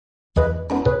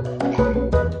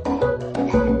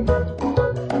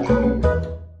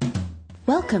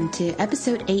Welcome to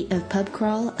episode 8 of Pub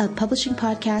Crawl, a publishing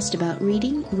podcast about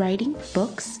reading, writing,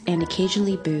 books, and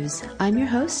occasionally booze. I'm your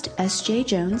host, S.J.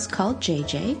 Jones, called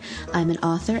JJ. I'm an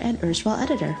author and erstwhile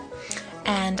editor.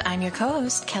 And I'm your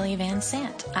co-host, Kelly Van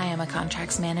Sant. I am a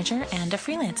contracts manager and a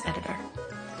freelance editor.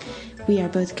 We are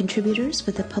both contributors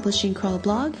with the Publishing Crawl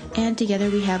blog, and together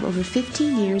we have over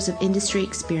 15 years of industry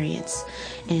experience.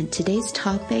 And today's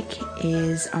topic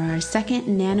is our second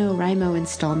NaNoWriMo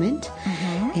installment,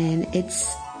 and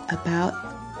it's about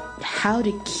how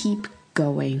to keep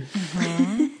going.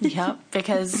 Yep,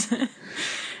 because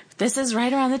this is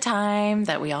right around the time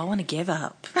that we all want to give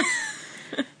up.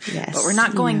 Yes. But we're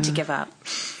not going to give up,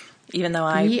 even though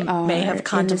I may have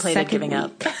contemplated giving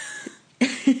up.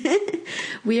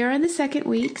 We are in the second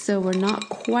week, so we're not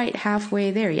quite halfway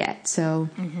there yet. So,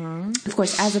 of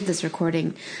course, as of this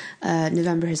recording,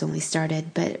 November has only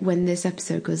started. But when this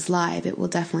episode goes live, it will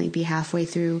definitely be halfway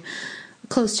through,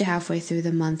 close to halfway through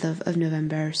the month of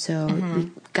November. So we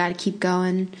got to keep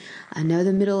going. I know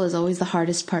the middle is always the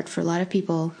hardest part for a lot of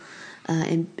people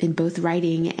in both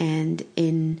writing and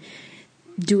in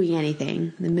doing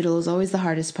anything. The middle is always the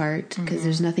hardest part because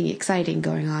there's nothing exciting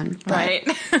going on. But,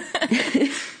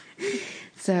 Right.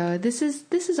 So this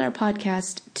is our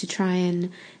podcast to try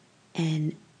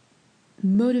and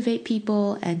motivate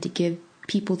people and to give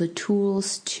people the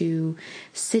tools to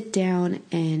sit down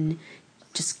and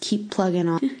just keep plugging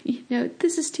on. You know,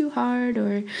 this is too hard,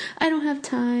 or I don't have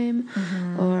time,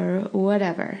 or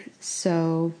whatever.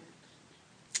 So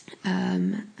I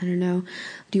don't know.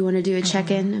 Do you want to do a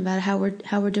check-in about how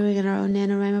we're doing in our own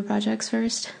NaNoWriMo projects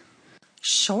first?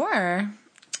 Sure.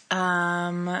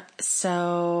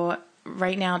 So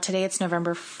right now, today it's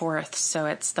November 4th, so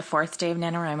it's the 4th day of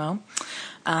NaNoWriMo.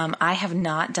 I have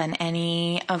not done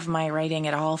any of my writing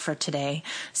at all for today,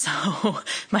 so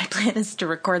my plan is to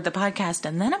record the podcast,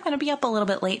 and then I'm going to be up a little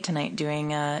bit late tonight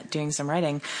doing some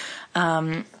writing.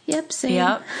 Yep, same.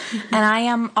 Yep. And I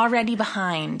am already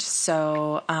behind,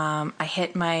 so I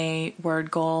hit my word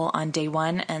goal on day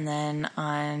 1, and then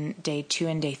on day 2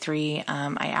 and day 3,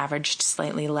 I averaged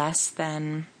slightly less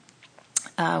than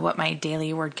what my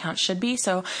daily word count should be.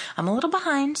 So I'm a little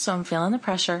behind, so I'm feeling the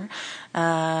pressure.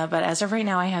 But as of right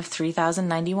now, I have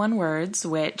 3,091 words,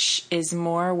 which is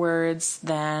more words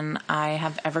than I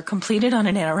have ever completed on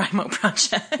a NaNoWriMo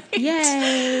project.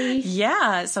 Yay!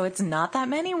 Yeah, so it's not that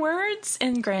many words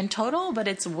in grand total, but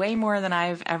it's way more than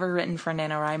I've ever written for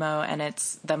NaNoWriMo, and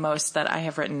it's the most that I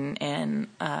have written in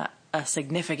a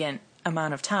significant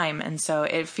amount of time, and so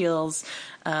it feels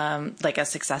like a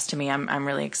success to me. I'm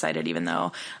really excited, even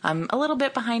though I'm a little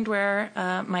bit behind where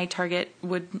my target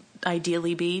would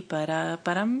ideally be, but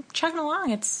I'm chugging along.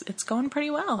 It's going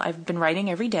pretty well. I've been writing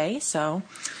every day, so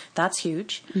that's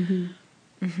huge.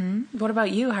 What about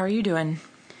you? How are you doing?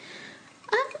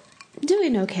 I'm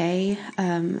doing okay.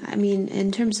 I mean,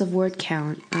 in terms of word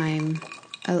count, I'm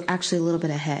actually a little bit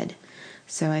ahead.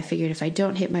 So I figured if I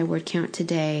don't hit my word count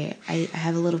today, I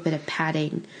have a little bit of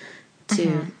padding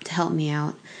to help me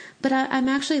out. But I'm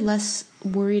actually less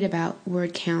worried about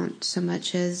word count so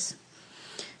much as,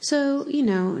 so, you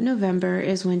know, November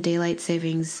is when daylight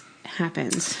savings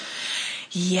happens.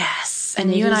 Yes.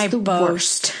 And you and I the both.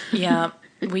 Worst. Yeah.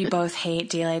 We both hate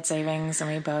daylight savings, and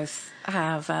we both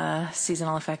have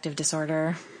seasonal affective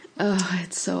disorder. Oh,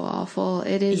 it's so awful.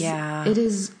 It is. Yeah. It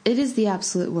is the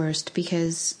absolute worst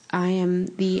because I am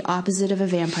the opposite of a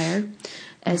vampire.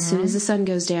 As soon as the sun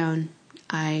goes down,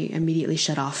 I immediately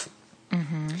shut off.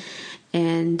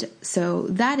 And so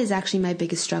that is actually my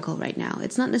biggest struggle right now.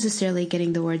 It's not necessarily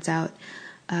getting the words out.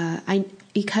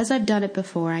 Because I've done it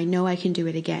before, I know I can do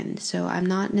it again. So I'm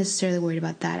not necessarily worried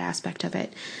about that aspect of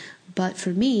it. But for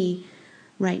me,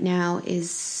 right now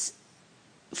is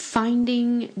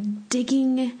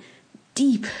digging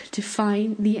deep to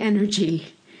find the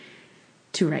energy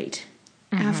to write.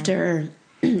 After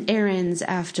errands,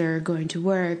 after going to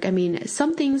work. I mean,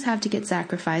 some things have to get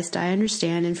sacrificed, I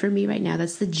understand. And for me right now,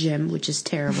 that's the gym, which is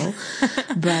terrible.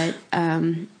 But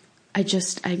I'm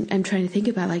trying to think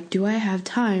about, like, do I have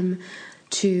time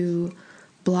to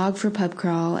blog for Pub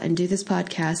Crawl and do this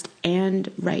podcast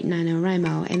and write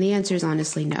NaNoWriMo? And the answer is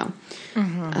honestly no.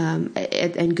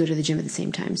 And go to the gym at the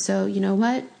same time. So you know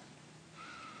what?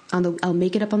 I'll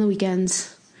make it up on the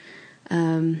weekends.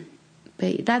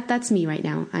 But that's me right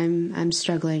now. I'm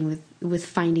struggling with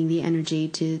finding the energy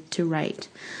to write.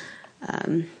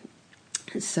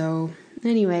 So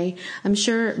anyway, I'm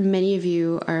sure many of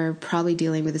you are probably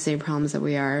dealing with the same problems that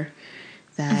we are.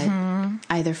 That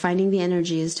either finding the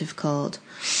energy is difficult,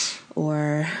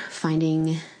 or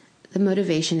finding the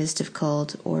motivation is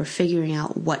difficult, or figuring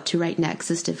out what to write next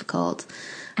is difficult.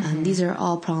 These are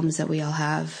all problems that we all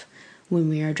have when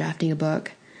we are drafting a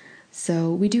book.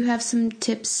 So we do have some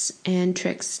tips and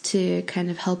tricks to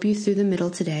kind of help you through the middle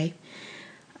today.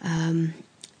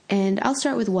 And I'll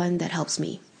start with one that helps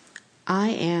me. I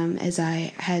am, as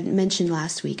I had mentioned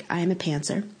last week, I am a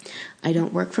pantser. I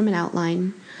don't work from an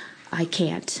outline. I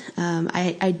can't.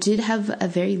 I did have a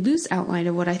very loose outline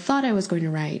of what I thought I was going to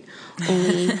write,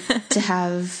 only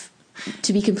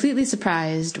to be completely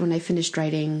surprised when I finished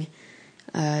writing,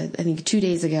 I think 2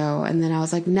 days ago, and then I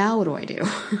was like, now what do I do?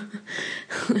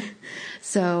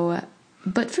 So,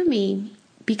 but for me,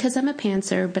 because I'm a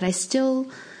pantser, but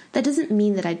that doesn't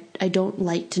mean that I don't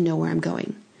like to know where I'm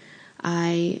going.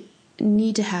 I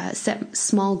need to set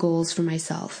small goals for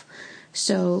myself.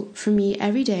 So for me,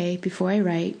 every day before I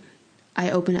write, I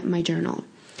open up my journal.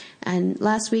 And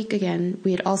last week, again,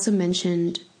 we had also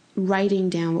mentioned writing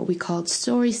down what we called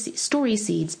story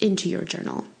seeds into your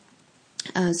journal.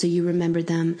 So you remember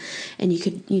them, and you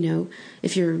could,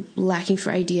 if you're lacking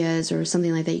for ideas or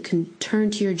something like that, you can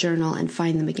turn to your journal and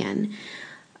find them again.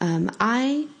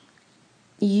 I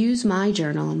use my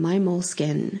journal, my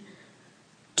Moleskine,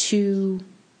 to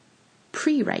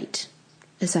pre-write,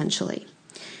 essentially.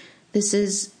 This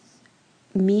is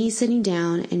me sitting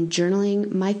down and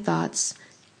journaling my thoughts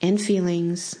and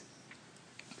feelings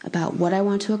about what I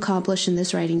want to accomplish in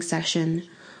this writing session,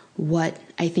 what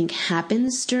I think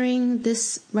happens during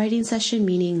this writing session,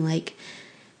 meaning like,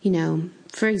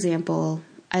 for example,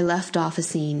 I left off a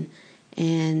scene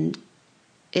and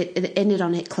it ended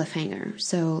on a cliffhanger.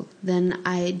 So then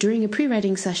during a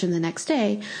pre-writing session the next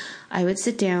day, I would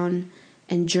sit down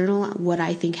and journal what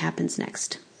I think happens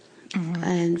next. Mm-hmm.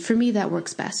 And for me, that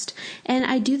works best. And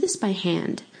I do this by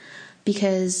hand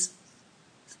because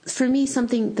for me,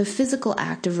 the physical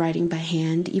act of writing by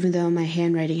hand, even though my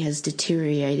handwriting has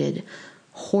deteriorated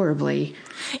horribly.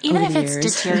 Even if it's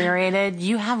deteriorated,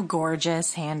 you have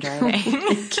gorgeous handwriting.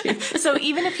 Thank you. So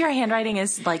even if your handwriting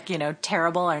is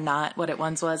terrible or not what it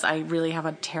once was, I really have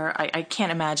I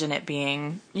can't imagine it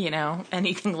being,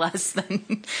 anything less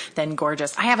than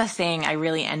gorgeous. I have a thing. I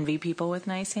really envy people with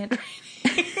nice handwriting.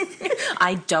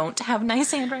 I don't have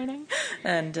nice handwriting.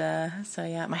 And, so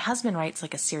yeah, my husband writes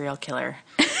like a serial killer.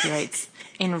 He writes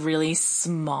in really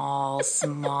small,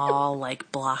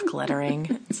 like block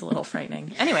lettering. It's a little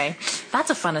frightening. Anyway,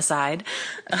 that's a fun aside.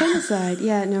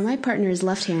 Yeah. No, my partner is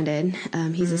left-handed.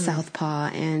 He's a southpaw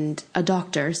and a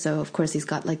doctor. So of course he's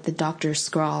got like the doctor's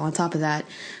scrawl on top of that.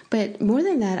 But more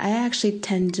than that, I actually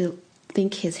tend to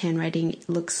think his handwriting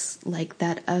looks like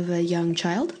that of a young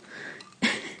child.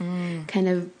 Kind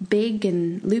of big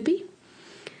and loopy.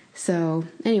 So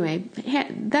anyway,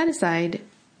 that aside,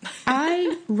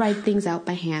 I write things out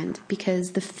by hand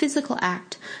because the physical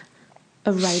act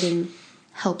of writing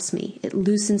helps me. It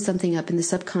loosens something up in the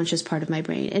subconscious part of my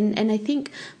brain. And I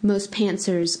think most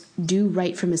pantsers do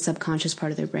write from a subconscious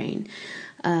part of their brain.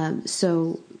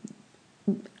 So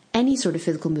any sort of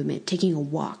physical movement, taking a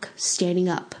walk, standing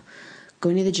up,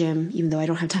 going to the gym, even though I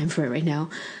don't have time for it right now,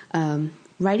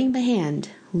 writing by hand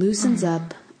loosens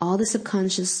up all the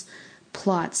subconscious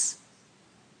plots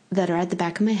that are at the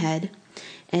back of my head.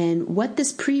 And what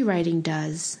this pre-writing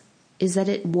does is that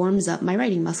it warms up my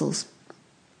writing muscles.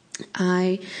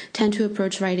 I tend to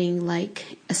approach writing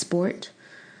like a sport.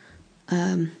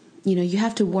 You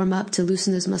have to warm up to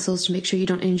loosen those muscles to make sure you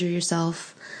don't injure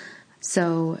yourself.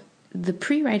 So the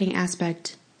pre-writing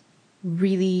aspect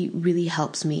really, really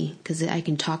helps me because I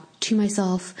can talk to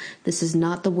myself. This is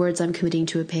not the words I'm committing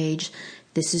to a page.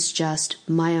 This is just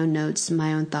my own notes,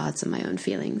 my own thoughts, and my own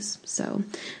feelings. So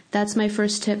that's my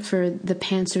first tip for the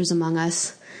pantsers among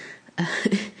us.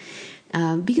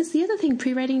 Because the other thing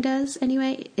pre-writing does,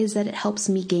 anyway, is that it helps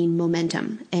me gain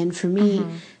momentum. And for me,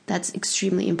 that's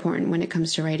extremely important when it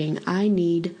comes to writing. I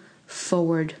need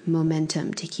forward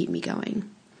momentum to keep me going.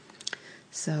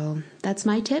 So that's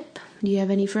my tip. Do you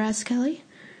have any for us, Kelly?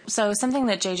 So something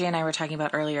that JJ and I were talking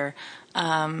about earlier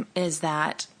is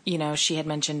that, she had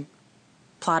mentioned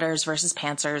plotters versus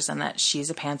pantsers and that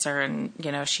she's a pantser and,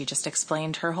 she just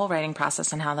explained her whole writing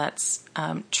process and how that's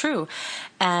true.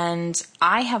 And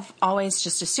I have always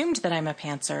just assumed that I'm a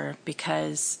pantser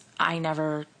because I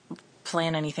never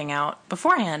plan anything out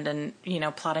beforehand. And,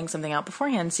 plotting something out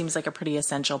beforehand seems like a pretty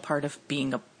essential part of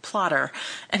being a plotter.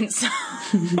 And so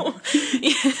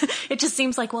it just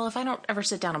seems like, well, if I don't ever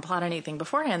sit down and plot anything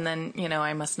beforehand, then,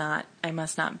 I must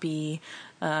not be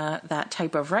that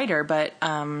type of writer. But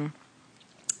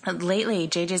lately,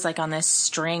 JJ's like on this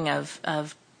string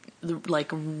of like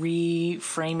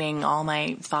reframing all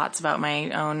my thoughts about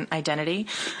my own identity.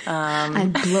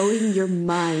 I'm blowing your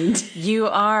mind. You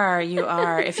are.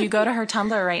 If you go to her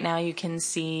Tumblr right now, you can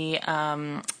see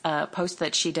a post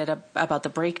that she did about the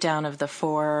breakdown of the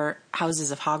 4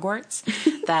 houses of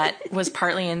Hogwarts that was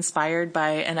partly inspired by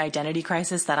an identity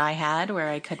crisis that I had, where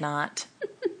I could not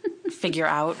figure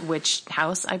out which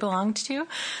house I belonged to.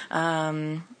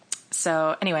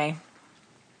 So anyway,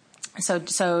 so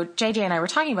JJ and I were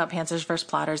talking about Pantsers versus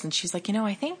Plotters, and she's like,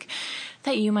 I think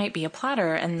that you might be a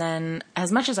plotter. And then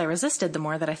as much as I resisted, the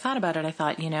more that I thought about it, I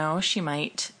thought, she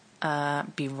might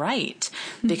be right,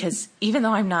 because even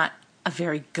though I'm not a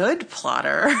very good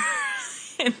plotter,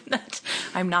 in that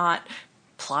I'm not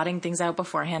plotting things out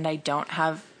beforehand, I don't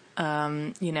have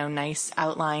nice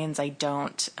outlines. I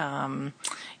don't,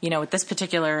 with this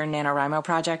particular NaNoWriMo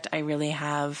project, I really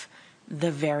have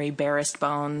the very barest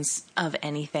bones of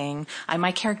anything.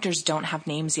 My characters don't have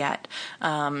names yet.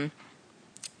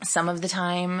 Some of the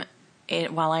time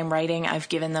while I'm writing, I've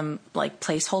given them like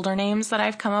placeholder names that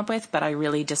I've come up with, but I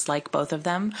really dislike both of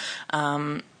them.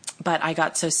 But I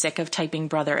got so sick of typing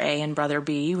Brother A and Brother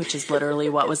B, which is literally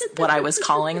what I was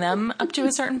calling them up to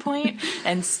a certain point,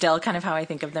 and still kind of how I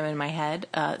think of them in my head.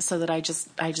 So that I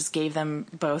just gave them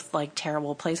both like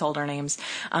terrible placeholder names.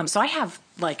 So I have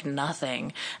like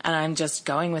nothing, and I'm just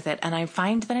going with it. And I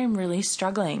find that I'm really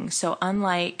struggling. So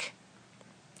unlike,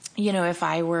 if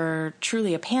I were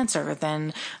truly a pantser,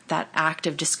 then that act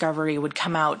of discovery would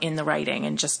come out in the writing,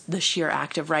 and just the sheer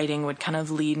act of writing would kind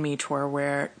of lead me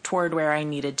toward where I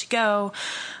needed to go.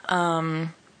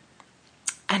 And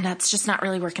that's just not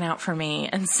really working out for me.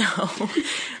 And so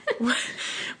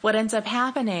what ends up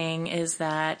happening is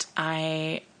that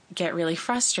I get really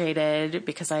frustrated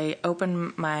because I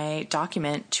open my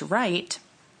document to write,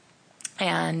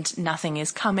 and nothing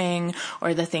is coming,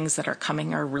 or the things that are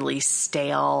coming are really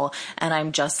stale, and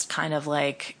I'm just kind of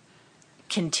like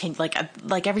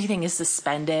like everything is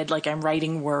suspended. Like I'm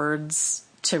writing words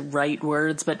to write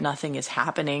words, but nothing is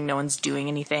happening. No one's doing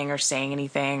anything or saying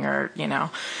anything, or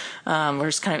we're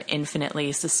just kind of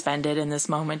infinitely suspended in this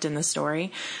moment in the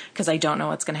story because I don't know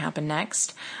what's going to happen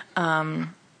next.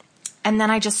 And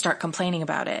then I just start complaining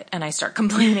about it, and I start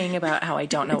complaining about how I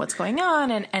don't know what's going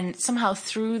on. And somehow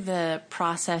through the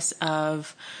process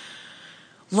of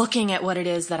looking at what it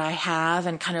is that I have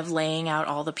and kind of laying out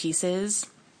all the pieces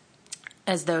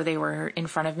as though they were in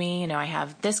front of me, I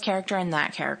have this character and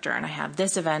that character, and I have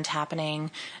this event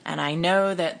happening, and I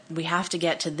know that we have to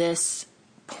get to this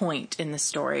point in the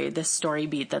story, this story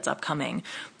beat that's upcoming.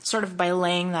 Sort of by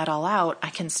laying that all out,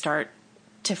 I can start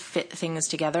to fit things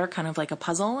together kind of like a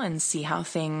puzzle and see how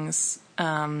things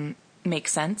make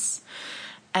sense.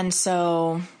 And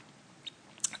so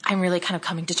I'm really kind of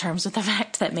coming to terms with the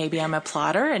fact that maybe I'm a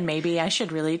plotter, and maybe I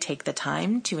should really take the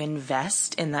time to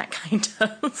invest in that kind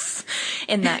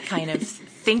of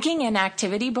thinking and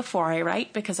activity before I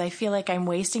write, because I feel like I'm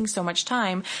wasting so much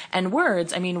time. And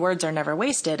words are never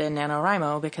wasted in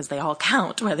NaNoWriMo because they all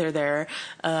count, whether they're,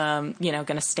 going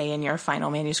to stay in your final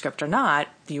manuscript or not.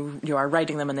 You are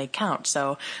writing them and they count.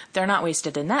 So they're not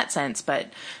wasted in that sense, but,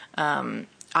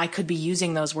 I could be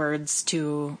using those words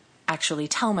to actually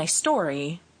tell my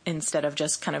story instead of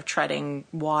just kind of treading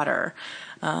water.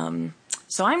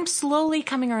 So I'm slowly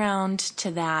coming around to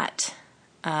that,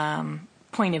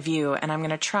 point of view, and I'm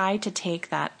going to try to take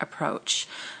that approach.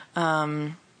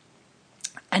 And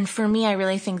for me, I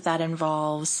really think that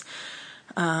involves,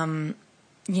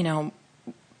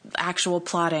 actual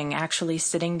plotting, actually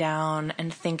sitting down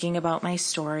and thinking about my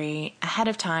story ahead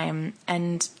of time,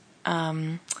 and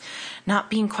not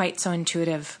being quite so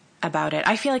intuitive about it.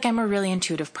 I feel like I'm a really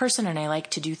intuitive person, and I like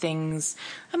to do things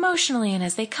emotionally and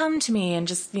as they come to me, and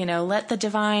just, let the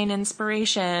divine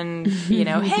inspiration,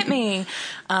 hit me.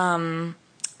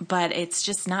 But it's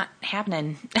just not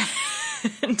happening.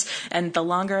 and the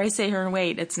longer I sit here and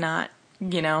wait, it's not,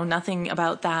 nothing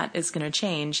about that is going to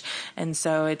change. And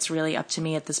so it's really up to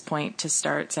me at this point to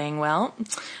start saying, well,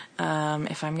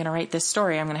 if I'm going to write this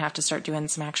story, I'm going to have to start doing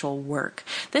some actual work.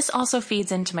 This also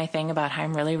feeds into my thing about how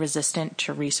I'm really resistant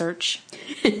to research.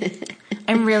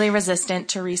 I'm really resistant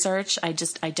to research. I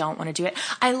don't want to do it.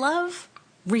 I love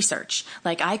research.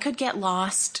 Like I could get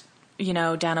lost,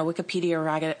 down a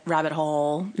Wikipedia rabbit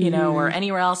hole, or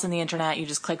anywhere else in the internet. You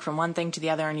just click from one thing to the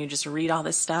other and you just read all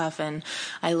this stuff. And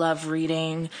I love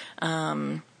reading,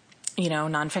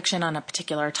 nonfiction on a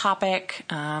particular topic.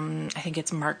 I think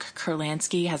it's Mark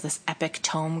Kurlansky has this epic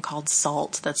tome called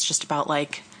Salt that's just about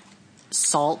like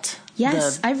salt.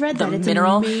 Yes, I've read that. It's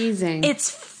mineral. Amazing. It's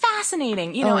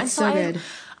fascinating, it's and so good.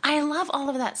 I love all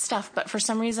of that stuff, but for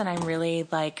some reason I'm really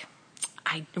like,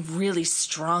 I really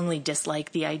strongly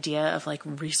dislike the idea of like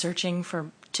researching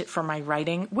for my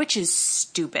writing, which is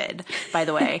stupid, by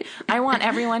the way. I want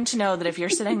everyone to know that if you're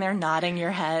sitting there nodding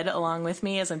your head along with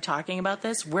me as I'm talking about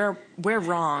this, we're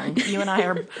wrong. You and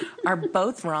I are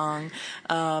both wrong.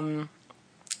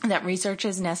 That research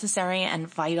is necessary and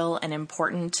vital and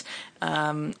important,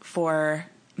 for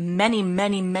many,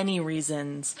 many, many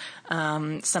reasons.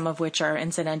 Some of which are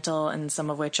incidental and some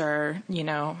of which are,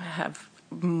 have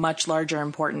much larger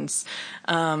importance.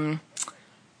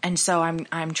 And so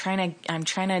I'm trying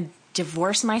to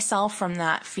divorce myself from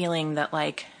that feeling that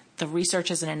like the research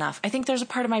isn't enough. I think there's a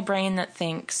part of my brain that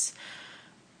thinks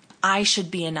I should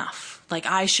be enough. Like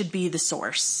I should be the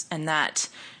source, and that,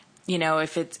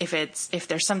 if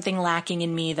there's something lacking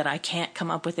in me that I can't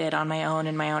come up with it on my own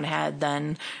in my own head,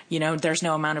 then, there's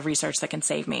no amount of research that can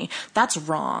save me. That's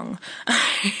wrong.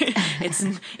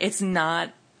 It's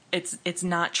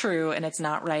not true, and it's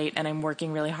not right. And I'm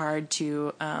working really hard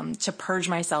to purge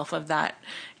myself of that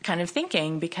kind of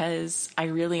thinking, because I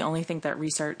really only think that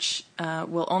research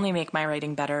will only make my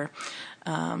writing better.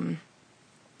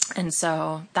 And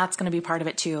so that's going to be part of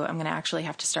it too. I'm going to actually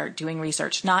have to start doing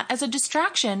research, not as a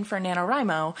distraction for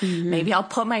NaNoWriMo. Mm-hmm. Maybe I'll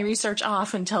put my research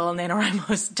off until NaNoWriMo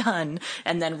is done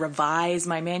and then revise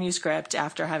my manuscript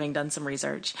after having done some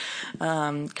research.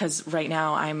 'Cause right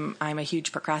now I'm a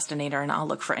huge procrastinator, and I'll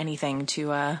look for anything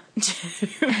to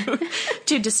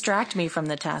distract me from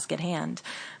the task at hand.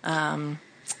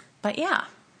 But yeah.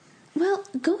 Well,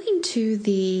 going to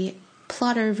the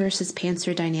plotter versus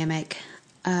pantser dynamic,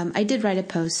 I did write a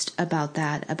post about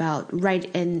that,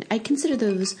 and I consider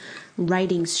those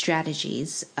writing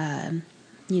strategies.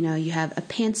 You have a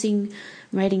pantsing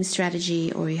writing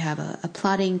strategy, or you have a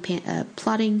plotting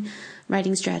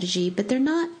writing strategy, but they're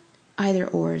not either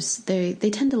ors. They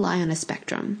tend to lie on a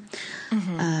spectrum.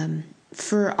 Mm-hmm.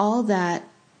 For all that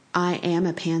I am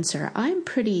a pantser, I'm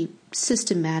pretty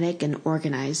systematic and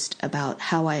organized about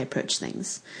how I approach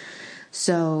things.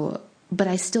 So, but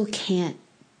I still can't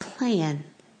plan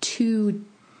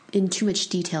in too much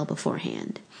detail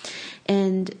beforehand.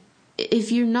 And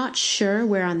if you're not sure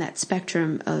where on that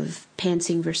spectrum of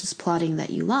pantsing versus plotting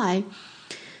that you lie,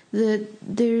 I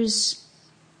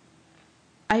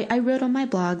wrote on my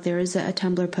blog, there is a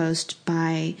Tumblr post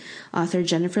by author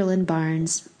Jennifer Lynn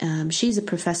Barnes. She's a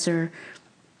professor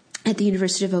at the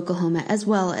University of Oklahoma, as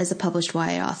well as a published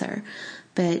YA author.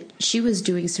 But she was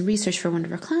doing some research for one of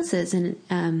her classes,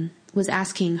 and was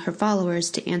asking her followers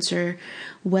to answer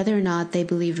whether or not they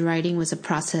believed writing was a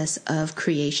process of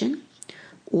creation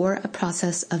or a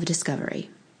process of discovery.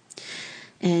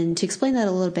 And to explain that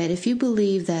a little bit, if you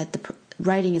believe that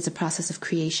writing is a process of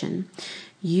creation,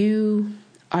 you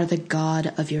are the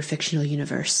god of your fictional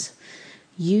universe.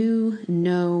 You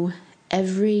know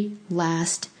every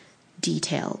last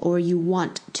detail, or you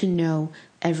want to know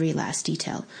every last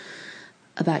detail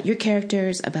about your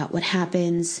characters, about what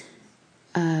happens,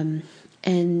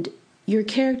 and your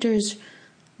characters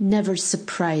never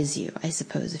surprise you, I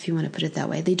suppose, if you want to put it that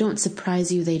way. They don't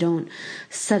surprise you. They don't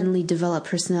suddenly develop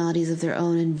personalities of their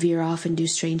own and veer off and do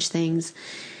strange things.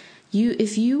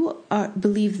 If you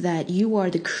believe that you are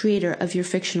the creator of your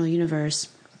fictional universe,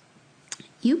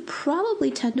 you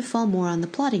probably tend to fall more on the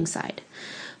plotting side.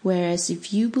 Whereas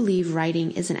if you believe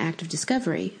writing is an act of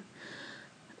discovery,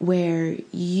 where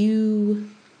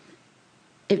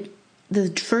the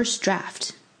first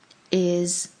draft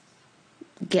is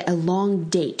get a long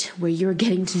date where you're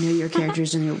getting to know your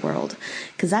characters in your world.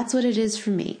 Because that's what it is for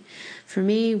me. For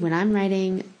me, when I'm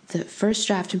writing the first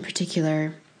draft in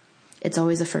particular, it's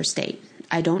always a first date.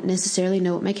 I don't necessarily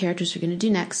know what my characters are going to do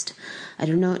next. I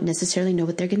don't necessarily know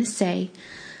what they're going to say.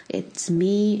 It's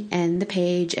me and the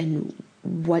page and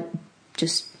what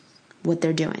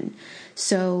they're doing.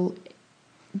 So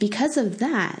because of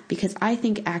that, because I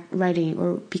think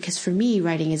because for me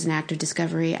writing is an act of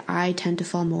discovery, I tend to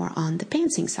fall more on the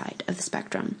pantsing side of the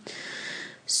spectrum.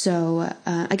 So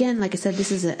again, like I said,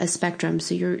 this is a spectrum,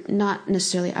 so you're not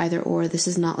necessarily either or. This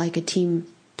is not like a team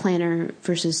planner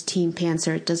versus team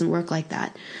pantser. It doesn't work like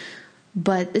that.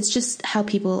 But it's just how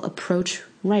people approach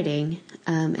writing,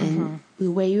 and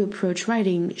the way you approach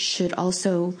writing should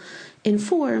also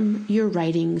inform your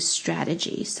writing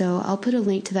strategy. So I'll put a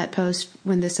link to that post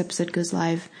when this episode goes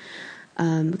live,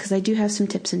 because I do have some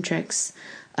tips and tricks.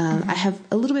 I have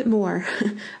a little bit more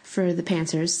for the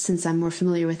pantsers since I'm more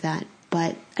familiar with that,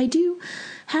 but I do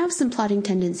have some plotting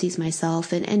tendencies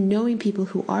myself, and knowing people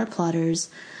who are plotters,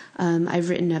 I've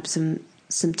written up some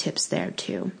tips there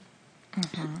too.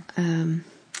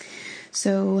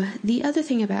 So the other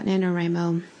thing about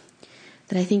NaNoWriMo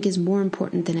that I think is more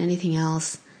important than anything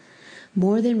else,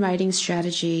 more than writing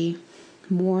strategy,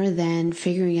 more than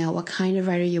figuring out what kind of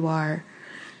writer you are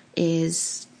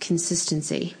is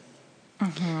consistency.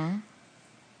 Mm-hmm.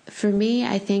 For me,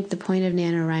 I think the point of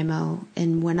NaNoWriMo,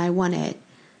 and when I won it,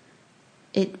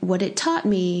 what it taught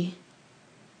me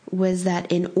was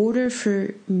that in order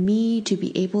for me to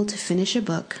be able to finish a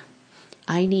book,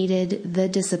 I needed the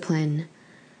discipline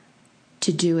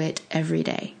to do it every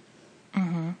day.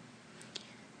 Mm-hmm.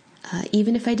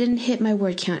 Even if I didn't hit my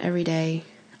word count every day,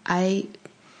 I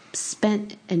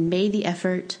spent and made the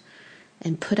effort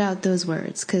and put out those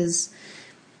words, because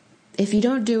if you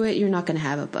don't do it, you're not going to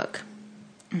have a book.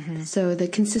 Mm-hmm. So the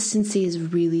consistency is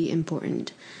really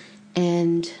important.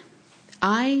 And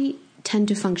I tend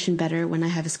to function better when I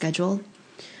have a schedule,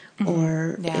 mm-hmm.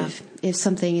 or if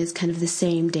something is kind of the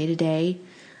same day to day.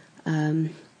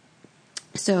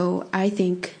 So I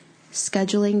think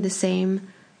scheduling the same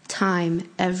time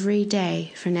every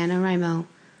day for NaNoWriMo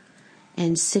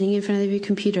and sitting in front of your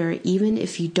computer, even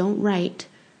if you don't write,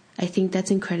 I think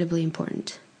that's incredibly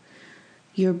important.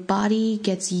 Your body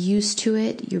gets used to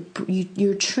it.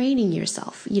 You're training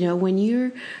yourself. You know, when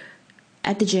you're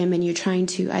at the gym and you're trying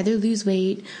to either lose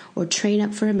weight or train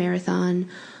up for a marathon,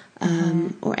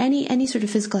 or any sort of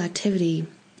physical activity,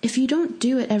 if you don't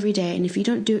do it every day and if you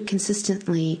don't do it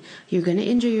consistently, you're going to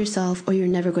injure yourself or you're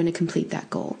never going to complete that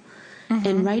goal. Mm-hmm.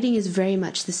 And writing is very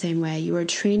much the same way. You are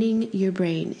training your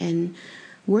brain, and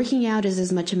working out is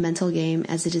as much a mental game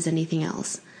as it is anything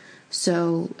else.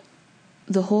 So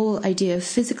the whole idea of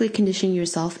physically conditioning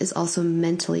yourself is also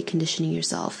mentally conditioning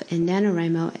yourself. And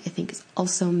NaNoWriMo, I think, is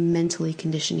also mentally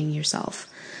conditioning yourself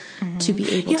to be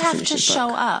able to finish a book. You have to show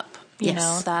up. You Yes.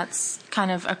 know, that's kind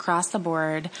of across the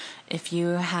board. If you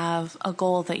have a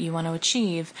goal that you want to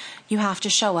achieve, you have to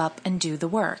show up and do the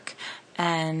work.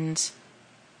 And,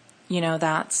 you know,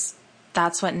 that's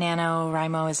what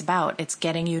NaNoWriMo is about. It's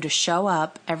getting you to show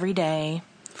up every day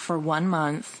for 1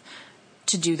 month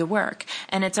to do the work.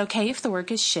 And it's okay if the work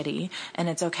is shitty, and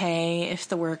it's okay if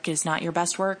the work is not your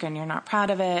best work and you're not proud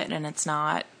of it, and it's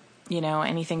not, you know,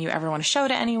 anything you ever want to show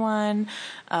to anyone.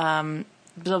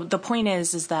 The point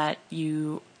is that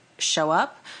you show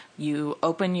up, you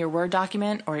open your Word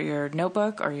document or your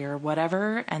notebook or your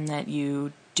whatever, and that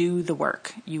you do the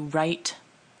work. You write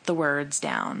the words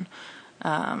down.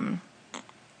 And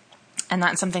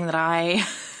that's something that I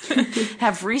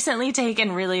have recently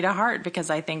taken really to heart, because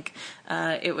I think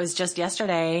it was just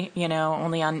yesterday, you know,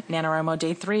 only on NaNoWriMo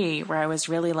day 3, where I was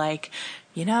really like,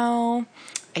 you know,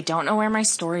 I don't know where my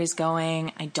story is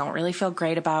going. I don't really feel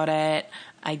great about it.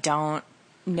 I don't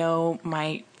know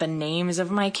the names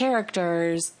of my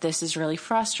characters. This is really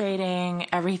frustrating.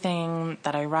 Everything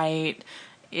that I write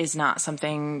is not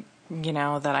something, you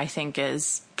know, that I think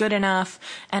is good enough,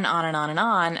 and on and on and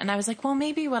on. And I was like, well,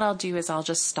 maybe what I'll do is I'll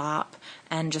just stop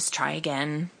and just try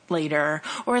again later,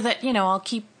 or that, you know, I'll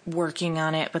keep working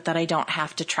on it, but that I don't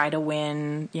have to try to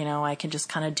win. You know, I can just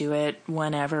kind of do it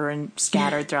whenever and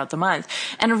scattered throughout the month.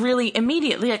 And really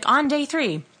immediately, like on day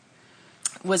 3,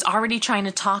 was already trying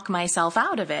to talk myself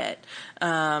out of it.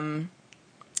 And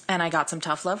I got some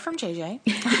tough love from JJ.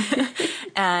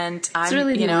 And it's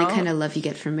really the only kind of love you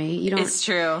get from me. It's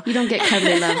true. You don't get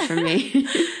cuddly love from me.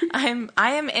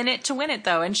 I am in it to win it,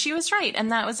 though. And she was right.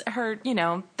 And that was her, you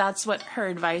know, that's what her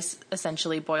advice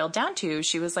essentially boiled down to.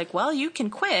 She was like, well, you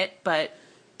can quit, but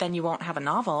then you won't have a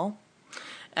novel.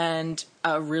 And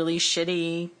a really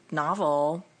shitty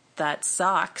novel that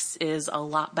sucks is a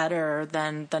lot better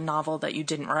than the novel that you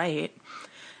didn't write.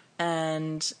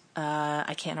 And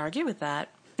I can't argue with that.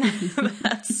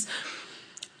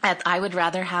 I would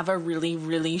rather have a really,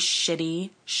 really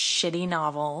shitty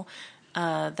novel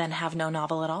than have no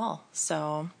novel at all.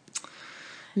 So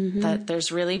that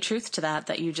there's really truth to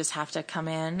that you just have to come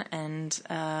in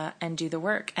and do the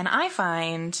work. And I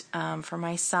find for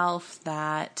myself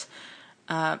that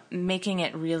making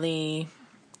it really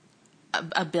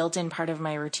a built-in part of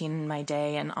my routine in my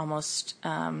day, and almost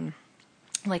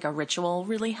like a ritual,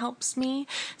 really helps me.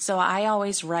 So I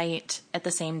always write at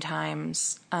the same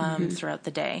times throughout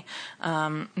the day.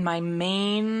 My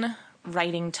main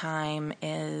writing time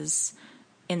is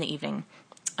in the evening.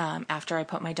 After I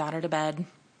put my daughter to bed,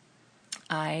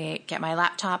 I get my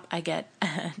laptop, I get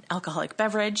an alcoholic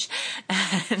beverage,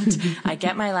 and I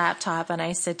get my laptop and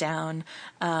I sit down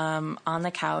on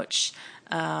the couch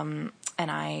and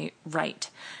I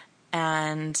write.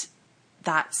 And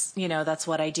that's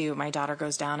what I do. My daughter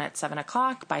goes down at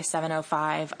 7:00. By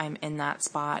 7:05, I'm in that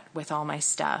spot with all my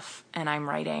stuff, and I'm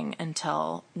writing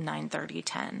until 9:30,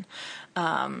 10.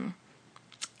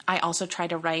 I also try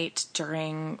to write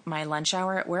during my lunch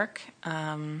hour at work.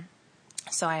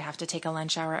 So I have to take a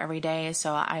lunch hour every day.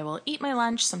 So I will eat my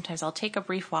lunch. Sometimes I'll take a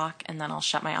brief walk and then I'll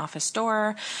shut my office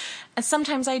door. And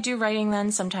sometimes I do writing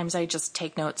then. Sometimes I just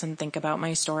take notes and think about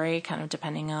my story, kind of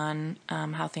depending on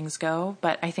how things go.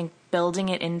 But I think building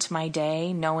it into my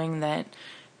day, knowing that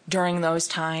during those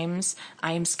times,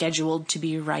 I am scheduled to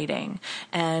be writing.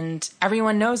 And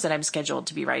everyone knows that I'm scheduled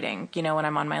to be writing. You know, when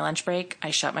I'm on my lunch break, I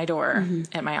shut my door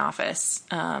at my office.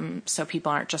 So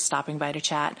people aren't just stopping by to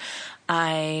chat.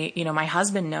 My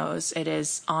husband knows it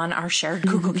is on our shared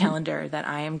Google Calendar that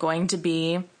I am going to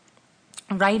be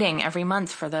writing every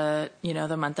month for the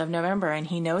month of November. And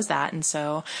he knows that. And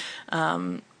so,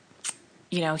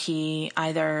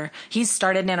 he's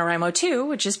started NaNoWriMo too,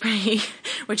 which is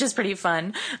pretty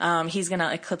fun. He's going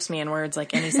to eclipse me in words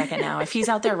like any second now. If he's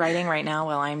out there writing right now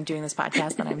while I'm doing this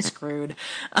podcast, then I'm screwed.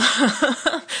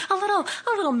 A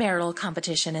little marital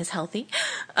competition is healthy.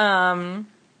 But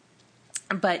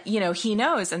he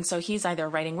knows. And so he's either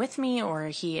writing with me or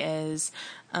he is,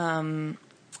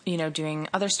 doing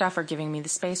other stuff or giving me the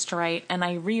space to write. And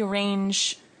I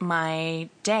rearrange my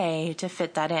day to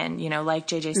fit that in. Like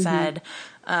JJ said,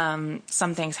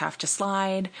 some things have to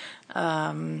slide,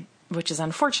 which is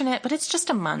unfortunate, but it's just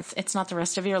a month. It's not the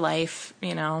rest of your life.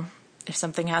 If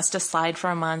something has to slide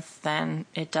for a month, then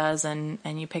it does, and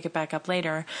you pick it back up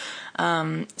later.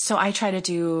 So I try to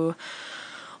do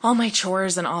all my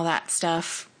chores and all that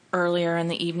stuff earlier in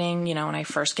the evening, when I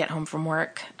first get home from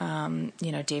work.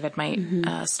 David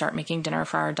might start making dinner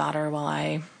for our daughter while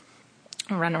I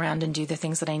run around and do the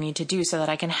things that I need to do so that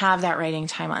I can have that writing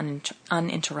time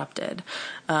uninterrupted.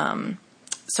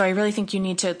 So I really think you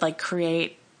need to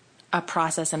create a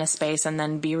process and a space and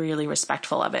then be really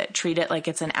respectful of it. Treat it like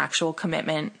it's an actual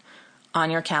commitment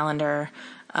on your calendar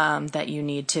that you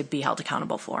need to be held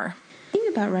accountable for. The thing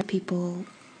about people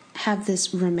have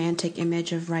this romantic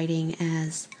image of writing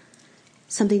as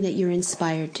something that you're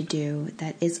inspired to do,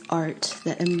 that is art,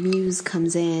 that a muse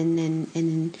comes in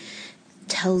and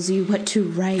tells you what to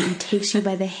write and takes you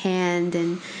by the hand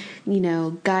and,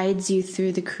 guides you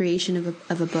through the creation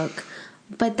of a book.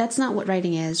 But that's not what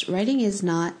writing is. Writing is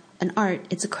not an art,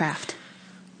 it's a craft.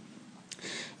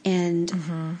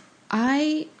 And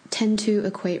I tend to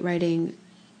equate writing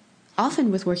often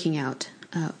with working out.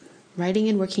 Writing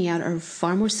and working out are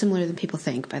far more similar than people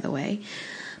think, by the way,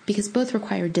 because both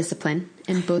require discipline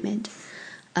and both.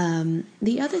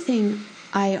 The other thing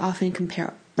I often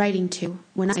compare writing to,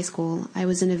 when I was in high school, I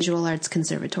was in a visual arts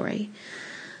conservatory.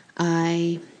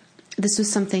 This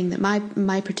was something that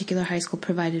my particular high school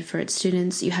provided for its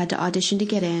students. You had to audition to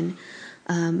get in,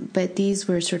 but these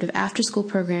were sort of after-school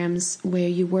programs where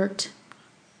you worked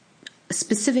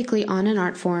specifically on an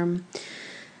art form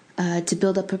to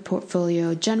build up a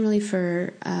portfolio, generally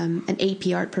for an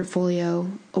AP art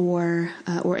portfolio or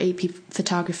AP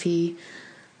photography,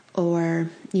 or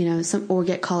or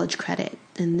get college credit.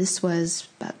 And this was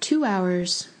about 2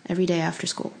 hours every day after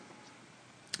school.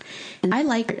 And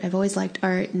I've always liked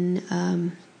art,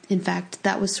 and in fact,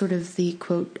 that was sort of the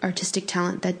quote artistic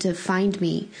talent that defined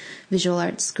me, visual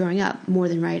arts, growing up more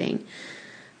than writing.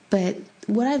 But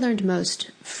what I learned most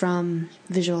from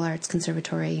visual arts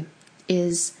conservatory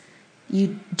is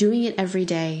you doing it every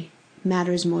day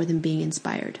matters more than being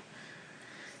inspired.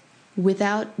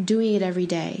 Without doing it every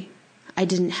day, I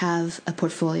didn't have a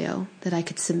portfolio that I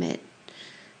could submit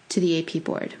to the AP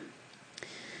board.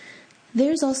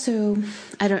 There's also,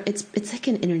 it's like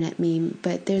an internet meme,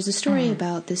 but there's a story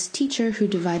about this teacher who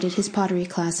divided his pottery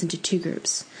class into two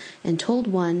groups and told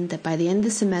one that by the end of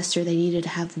the semester they needed to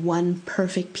have one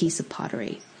perfect piece of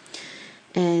pottery,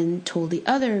 and told the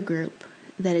other group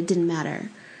that it didn't matter.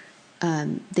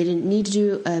 They didn't need to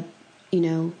do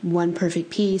one perfect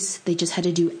piece. They just had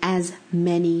to do as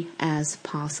many as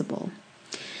possible.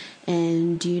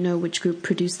 And do you know which group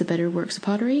produced the better works of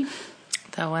pottery?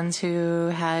 The ones who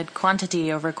had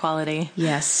quantity over quality.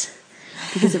 Yes,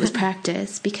 because it was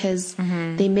practice, because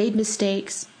they made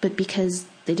mistakes, but because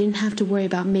they didn't have to worry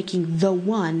about making the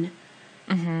one,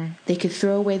 they could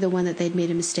throw away the one that they'd made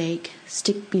a mistake,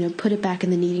 put it back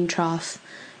in the kneading trough,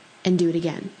 and do it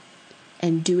again.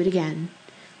 And do it again,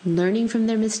 learning from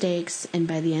their mistakes, and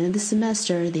by the end of the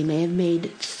semester, they may have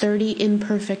made 30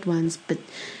 imperfect ones, but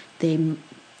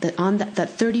on that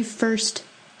 31st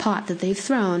pot that they've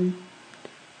thrown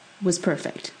was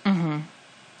perfect.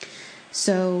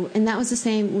 So, and that was the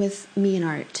same with me in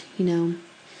art.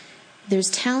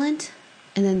 There's talent,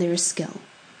 and then there's skill.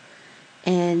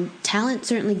 And talent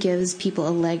certainly gives people a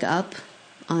leg up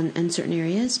on certain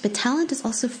areas, but talent is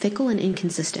also fickle and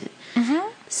inconsistent.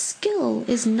 Skill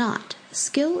is not.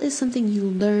 Skill is something you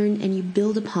learn and you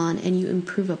build upon and you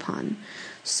improve upon.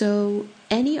 So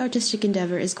any artistic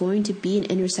endeavor is going to be an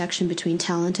intersection between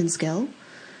talent and skill.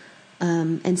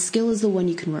 And skill is the one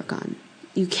you can work on.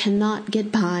 You cannot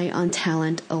get by on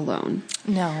talent alone.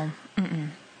 No. Mm-mm.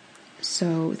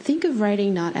 So think of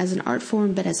writing not as an art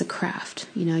form, but as a craft.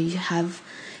 You have,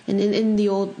 in the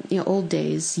olden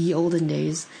days,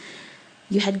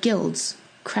 you had guilds,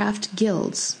 craft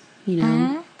guilds,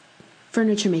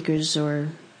 furniture makers or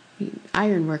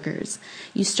iron workers.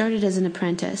 You started as an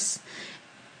apprentice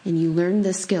and you learned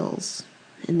the skills,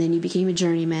 and then you became a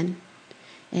journeyman,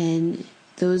 and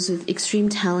those with extreme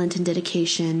talent and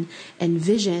dedication and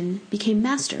vision became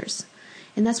masters.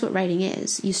 And that's what writing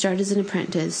is. You start as an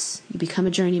apprentice, you become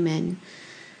a journeyman,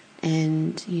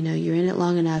 and you're in it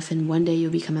long enough, and one day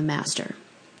you'll become a master.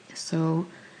 So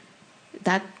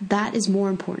that is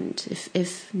more important.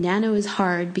 If Nano is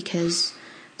hard because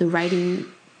the writing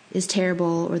is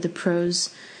terrible or the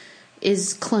prose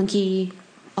is clunky,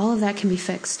 all of that can be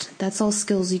fixed. That's all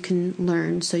skills you can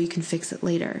learn so you can fix it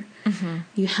later. Mm-hmm.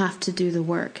 You have to do the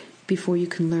work before you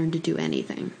can learn to do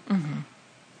anything. Mm-hmm.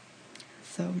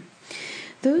 So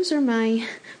those are my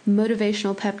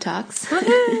motivational pep talks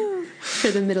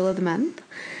for the middle of the month.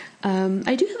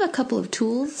 I do have a couple of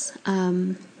tools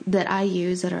that I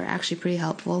use that are actually pretty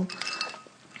helpful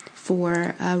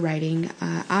for writing.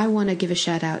 I want to give a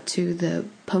shout out to the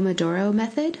Pomodoro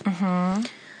method.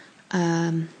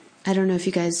 Mm-hmm. I don't know if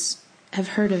you guys have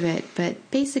heard of it, but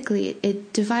basically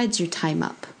it divides your time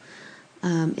up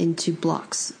into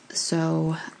blocks.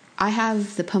 So I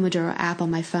have the Pomodoro app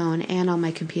on my phone and on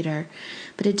my computer,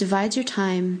 but it divides your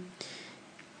time.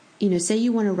 Say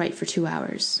you want to write for 2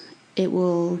 hours. It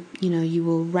will, you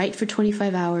will write for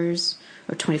 25 hours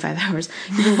or 25 hours.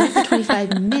 You will write for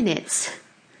 25 minutes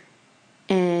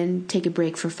and take a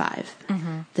break for 5.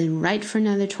 Mm-hmm. Then write for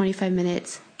another 25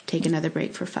 minutes, take another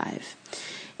break for 5.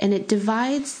 And it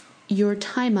divides your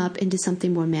time up into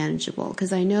something more manageable.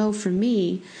 Because I know for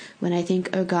me, when I think,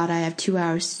 oh God, I have 2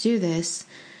 hours to do this,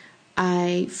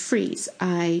 I freeze.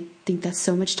 I think that's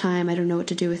so much time, I don't know what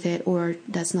to do with it, or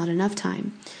that's not enough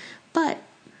time. But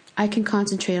I can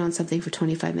concentrate on something for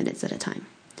 25 minutes at a time.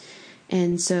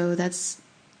 And so that's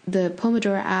the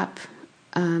Pomodoro app.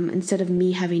 Instead of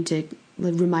me having to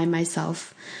remind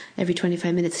myself every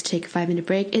 25 minutes to take a 5-minute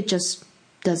break, it just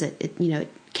does it. It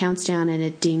counts down and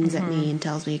it dings at me and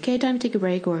tells me, okay, time to take a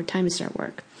break or time to start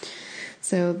work.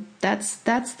 So that's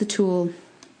the tool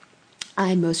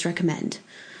I most recommend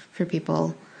for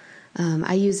people.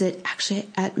 I use it actually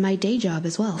at my day job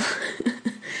as well.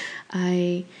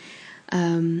 I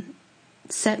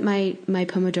set my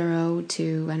Pomodoro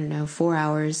to 4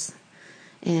 hours,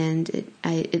 and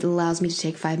it allows me to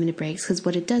take 5-minute breaks, because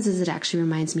what it does is it actually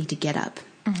reminds me to get up.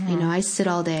 Mm-hmm. I sit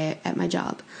all day at my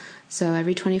job, so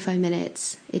every 25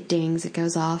 minutes it dings, it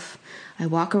goes off. I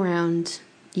walk around.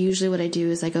 Usually what I do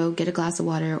is I go get a glass of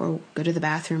water or go to the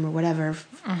bathroom or whatever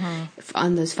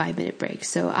on those 5-minute breaks.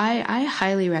 So I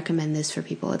highly recommend this for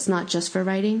people. It's not just for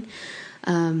writing.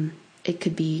 It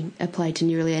could be applied to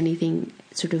nearly anything,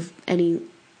 sort of any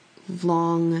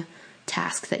long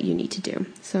task that you need to do.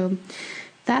 So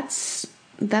that's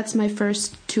my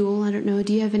first tool. I don't know.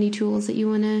 Do you have any tools that you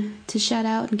want to shout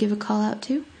out and give a call out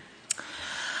to?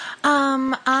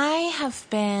 I have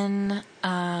been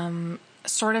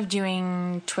sort of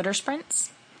doing Twitter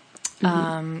sprints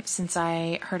since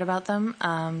I heard about them.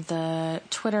 The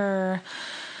Twitter...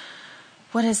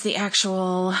 What is the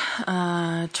actual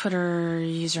Twitter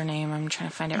username? I'm trying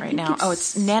to find it right now.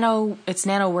 It's Nano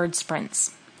Word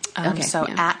Sprints.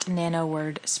 At Nano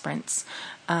Word Sprints.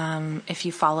 If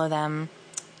you follow them,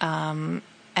 and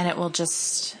it will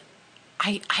just...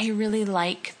 I really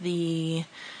like the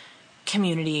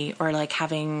community, or like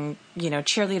having,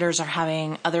 cheerleaders, or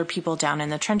having other people down in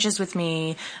the trenches with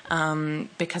me,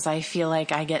 because I feel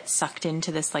like I get sucked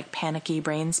into this like panicky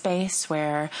brain space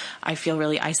where I feel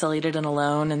really isolated and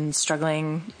alone and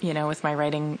struggling, with my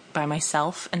writing by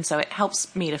myself. And so it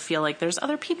helps me to feel like there's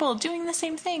other people doing the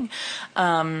same thing.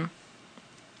 So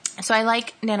I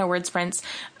like Nano Word Sprints.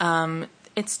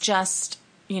 It's just,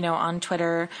 on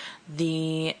Twitter,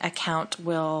 the account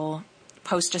will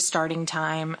post a starting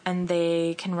time, and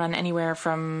they can run anywhere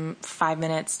from 5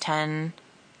 minutes, 10,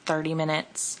 30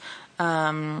 minutes.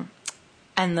 And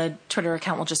the Twitter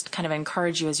account will just kind of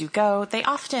encourage you as you go. They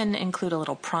often include a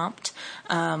little prompt.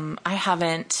 I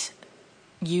haven't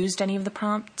used any of the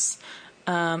prompts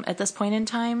at this point in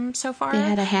time so far. They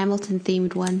had a Hamilton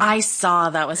themed one. I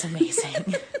saw, that was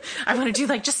amazing. I want to do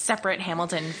like just separate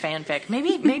Hamilton fanfic.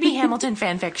 Maybe Hamilton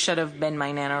fanfic should have been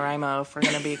my NaNoWriMo, if we're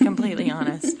going to be completely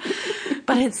honest.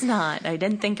 But it's not. I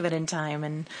didn't think of it in time.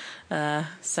 And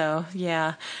so,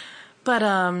 yeah. But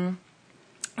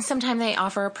sometimes they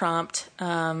offer a prompt,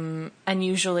 and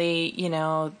usually,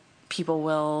 people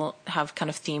will have kind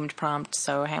of themed prompts.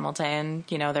 So Hamilton,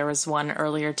 there was one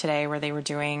earlier today where they were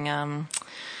doing,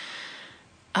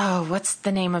 what's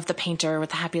the name of the painter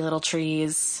with the happy little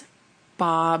trees?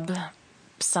 Bob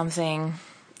something.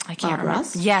 I can't remember.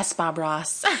 Ross? Yes, Bob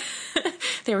Ross.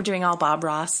 They were doing all Bob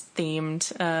Ross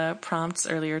themed prompts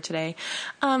earlier today.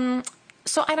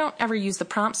 So I don't ever use the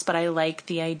prompts, but I like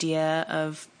the idea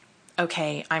of,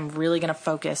 okay, I'm really going to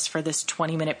focus for this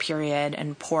 20-minute period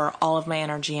and pour all of my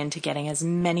energy into getting as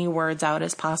many words out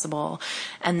as possible.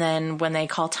 And then when they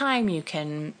call time, you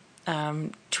can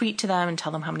tweet to them and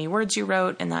tell them how many words you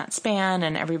wrote in that span,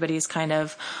 and everybody's kind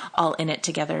of all in it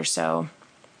together. So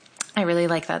I really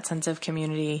like that sense of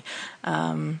community.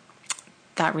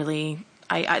 That really,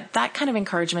 that kind of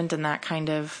encouragement and that kind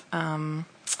of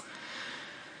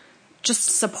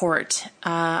just support,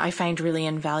 I find really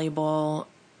invaluable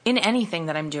in anything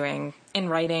that I'm doing, in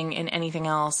writing, in anything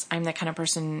else. I'm the kind of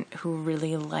person who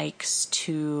really likes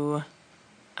to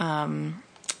know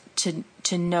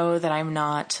that I'm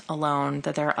not alone,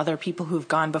 that there are other people who've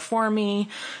gone before me.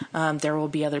 There will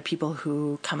be other people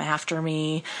who come after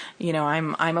me.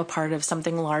 I'm a part of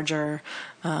something larger.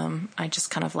 I just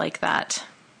kind of like that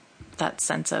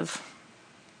sense of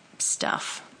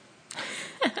stuff.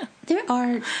 There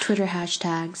are Twitter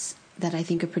hashtags that I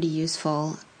think are pretty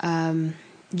useful.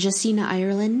 Justina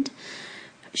Ireland,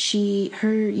 her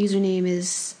username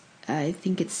is, I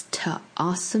think it's To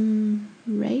Awesome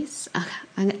Race.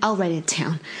 I'll write it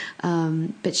down.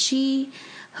 But she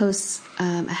hosts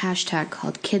a hashtag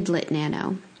called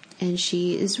KidLitNano, and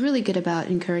she is really good about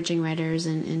encouraging writers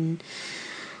and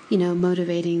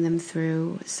motivating them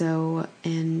through. So,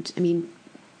 and I mean,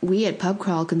 we at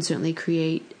PubCrawl can certainly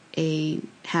create a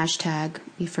hashtag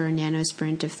for a nano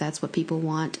sprint if that's what people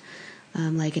want,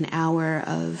 like an hour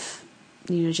of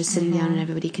just sitting down and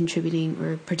everybody contributing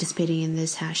or participating in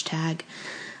this hashtag.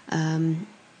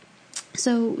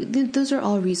 So those are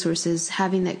all resources,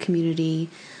 having that community.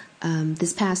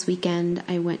 This past weekend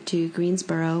I went to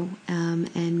Greensboro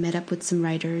and met up with some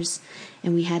writers,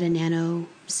 and we had a nano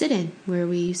sit-in where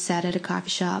we sat at a coffee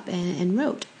shop and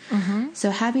wrote.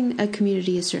 So having a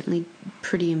community is certainly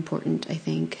pretty important, I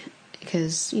think,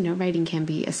 because, writing can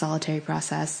be a solitary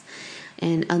process.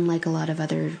 And unlike a lot of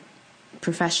other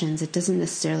professions, it doesn't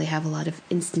necessarily have a lot of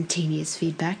instantaneous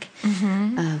feedback.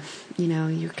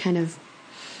 You're kind of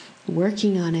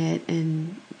working on it,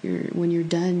 and when you're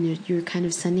done, you're kind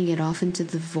of sending it off into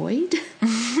the void.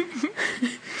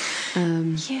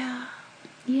 Yeah.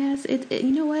 Yes,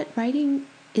 you know what? Writing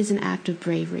is an act of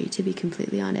bravery, to be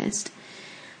completely honest.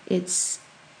 It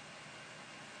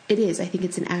is. I think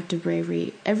it's an act of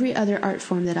bravery. Every other art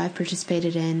form that I've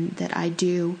participated in, that I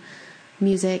do,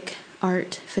 music,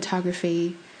 art,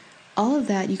 photography, all of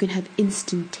that you can have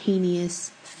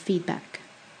instantaneous feedback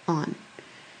on.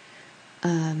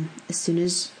 As soon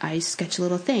as I sketch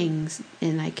little things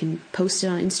and I can post it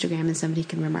on Instagram and somebody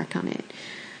can remark on it.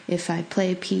 If I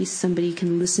play a piece, somebody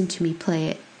can listen to me play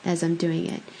it as I'm doing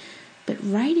it. But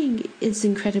writing, it's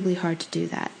incredibly hard to do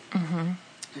that.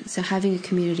 So having a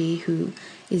community who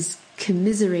is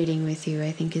commiserating with you,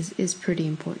 I think, is pretty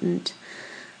important.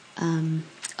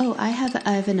 I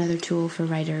have another tool for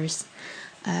writers.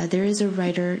 There is a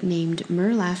writer named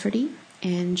Mur Lafferty,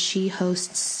 and she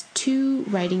hosts 2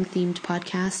 writing-themed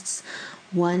podcasts.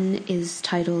 One is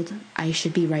titled I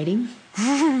Should Be Writing,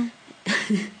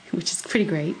 which is pretty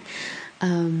great.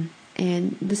 And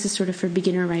this is sort of for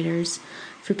beginner writers,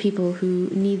 for people who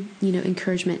need,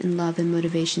 encouragement and love and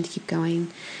motivation to keep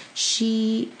going.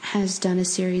 She has done a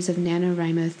series of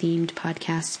NaNoWriMo-themed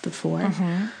podcasts before,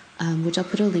 which I'll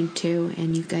put a link to,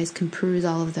 and you guys can peruse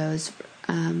all of those.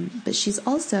 But she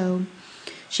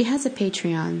has a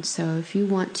Patreon, so if you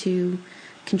want to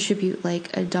contribute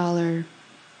like $1,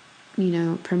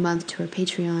 per month to her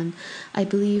Patreon, I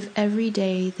believe every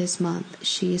day this month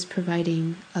she is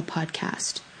providing a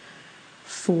podcast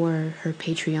for her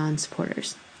Patreon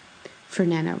supporters for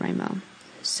NaNoWriMo.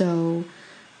 So,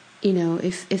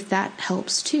 if that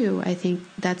helps too, I think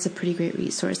that's a pretty great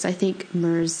resource. I think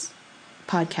Mur's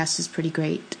podcast is pretty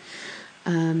great.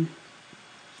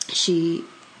 She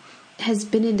has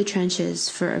been in the trenches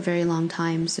for a very long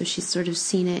time, so she's sort of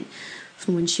seen it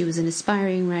from when she was an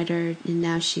aspiring writer, and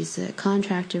now she's a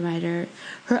contractor writer.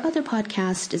 Her other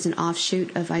podcast is an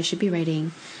offshoot of I Should Be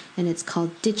Writing, and it's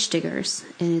called Ditch Diggers,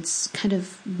 and it's kind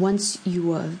of, once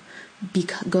you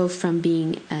go from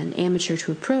being an amateur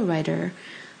to a pro writer,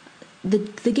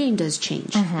 the game does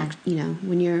change.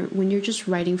 When you're just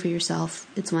writing for yourself,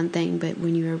 it's one thing, but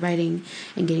when you're writing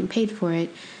and getting paid for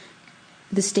it,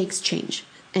 the stakes change.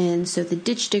 And so the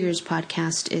Ditch Diggers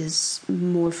podcast is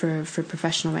more for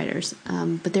professional writers.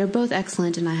 But they're both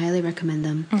excellent, and I highly recommend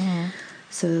them. Mm-hmm.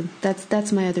 So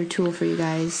that's my other tool for you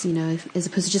guys, as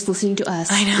opposed to just listening to us.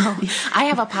 I know. I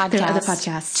have a podcast, there are other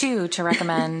podcasts too, to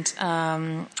recommend.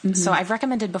 So I've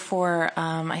recommended before,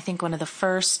 I think one of the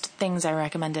first things I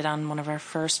recommended on one of our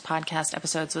first podcast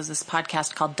episodes was this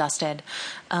podcast called Dusted,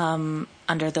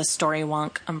 under the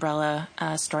Storywonk umbrella.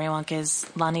 Storywonk is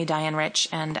Lonnie Diane Rich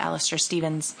and Alistair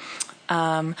Stevens.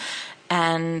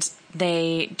 And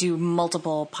they do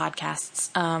multiple podcasts,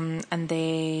 and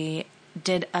they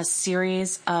did a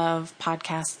series of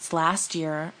podcasts last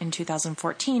year in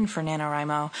 2014 for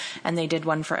NaNoWriMo, and they did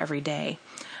one for every day,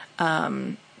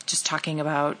 just talking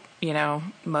about,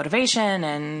 motivation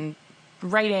and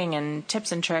writing and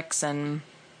tips and tricks and,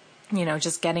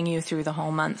 just getting you through the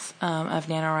whole month of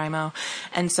NaNoWriMo.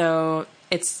 And so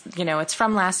it's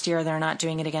from last year. They're not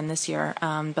doing it again this year,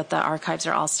 but the archives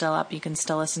are all still up. You can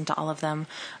still listen to all of them.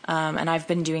 And I've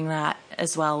been doing that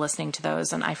as well, listening to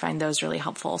those, and I find those really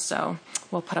helpful. So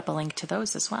we'll put up a link to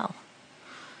those as well.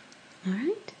 All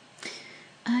right.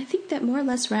 I think that more or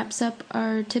less wraps up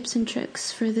our tips and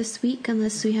tricks for this week,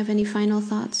 unless we have any final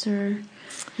thoughts or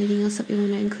anything else that we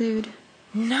want to include.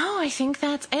 No, I think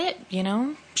that's it.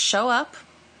 Show up,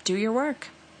 do your work.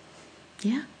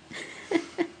 Yeah.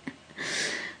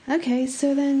 Okay,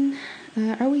 so then,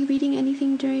 are we reading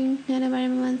anything during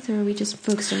NaNoWriMo month, or are we just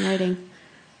focused on writing?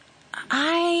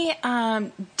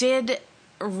 I did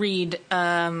read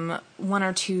one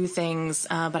or two things,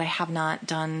 but I have not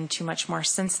done too much more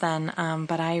since then.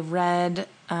 But I read,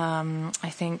 I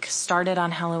think, started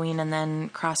on Halloween and then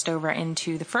crossed over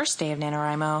into the first day of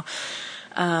NaNoWriMo.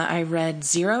 I read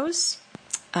Zeros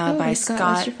by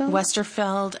Scott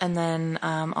Westerfeld, and then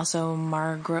also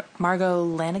Margot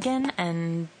Lanigan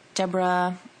and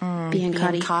Deborah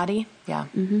Biancotti. Yeah.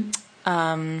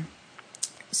 Mm-hmm.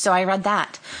 So I read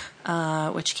that,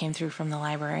 which came through from the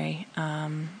library,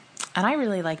 and I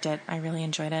really liked it. I really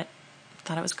enjoyed it.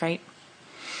 Thought it was great.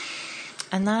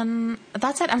 And then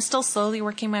that's it. I'm still slowly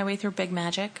working my way through Big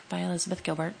Magic by Elizabeth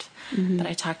Gilbert, but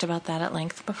I talked about that at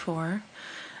length before.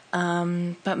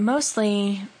 But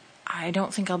mostly, I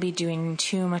don't think I'll be doing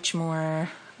too much more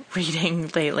reading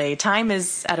lately. Time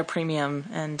is at a premium,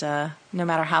 and no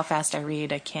matter how fast I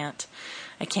read, I can't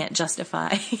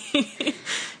justify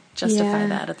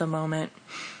that at the moment.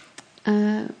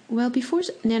 Well, before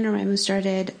NaNoWriMo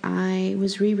started, I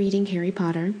was rereading Harry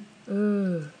Potter.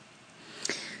 Ooh.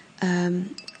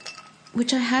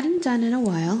 Which I hadn't done in a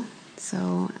while,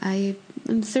 so I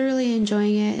am thoroughly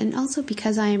enjoying it. And also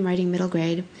because I am writing middle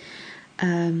grade,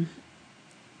 I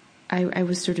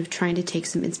was sort of trying to take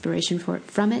some inspiration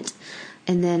from it,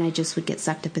 and then I just would get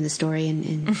sucked up in the story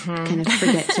and kind of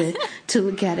forget to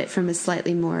look at it from a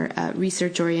slightly more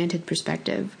research-oriented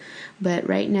perspective. But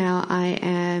right now I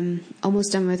am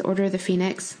almost done with Order of the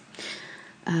Phoenix.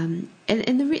 And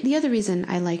the other reason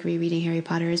I like rereading Harry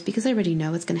Potter is because I already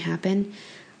know what's going to happen.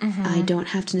 I don't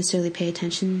have to necessarily pay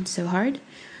attention so hard.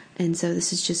 And so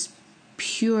this is just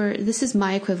this is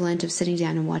my equivalent of sitting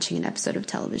down and watching an episode of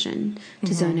television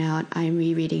to zone out. I'm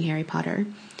rereading Harry Potter.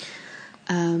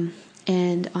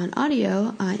 And on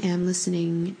audio, I am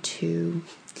listening to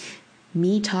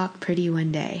Me Talk Pretty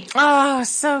One Day. Oh,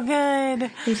 so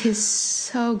good. It is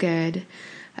so good.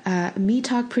 Me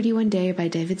Talk Pretty One Day by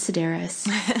David Sedaris,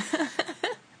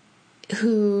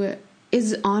 who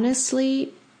is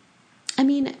honestly, I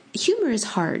mean, humor is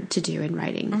hard to do in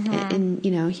writing, and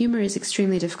humor is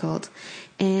extremely difficult.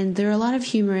 And there are a lot of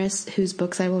humorists whose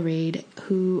books I will read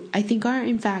who I think are,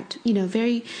 in fact,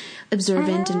 very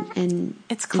observant and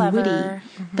it's clever, and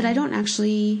witty, but I don't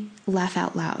actually laugh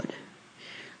out loud.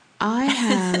 I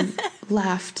have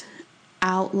laughed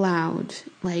out loud,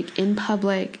 like in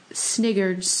public,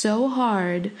 sniggered so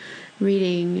hard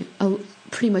reading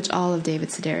pretty much all of David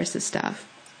Sedaris' stuff.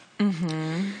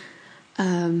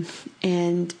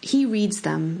 And he reads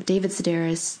them. David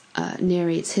Sedaris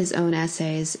narrates his own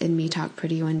essays in Me Talk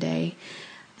Pretty One Day.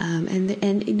 And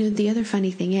the other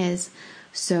funny thing is,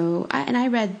 I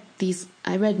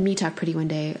read Me Talk Pretty One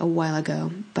Day a while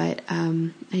ago, but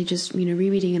I just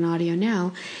rereading an audio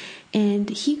now. And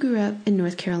he grew up in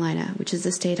North Carolina, which is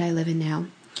the state I live in now.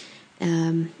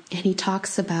 And he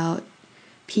talks about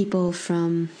people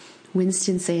from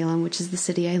Winston-Salem, which is the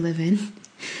city I live in.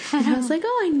 And I was like,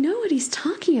 oh, I know what he's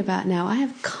talking about now. I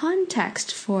have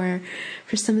context for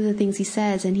some of the things he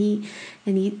says. And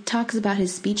he talks about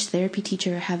his speech therapy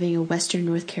teacher having a Western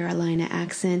North Carolina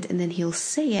accent, and then he'll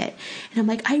say it. And I'm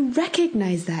like, I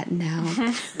recognize that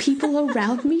now. People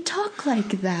around me talk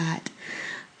like that.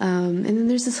 And then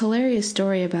there's this hilarious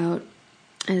story about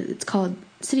it's called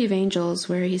City of Angels,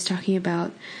 where he's talking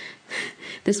about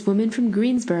this woman from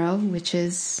Greensboro, which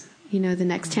is, the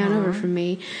next town over from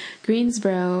me,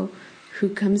 Greensboro, who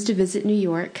comes to visit New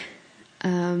York.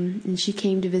 And she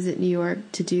came to visit New York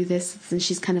to do this, and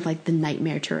she's kind of like the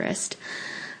nightmare tourist.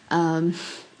 And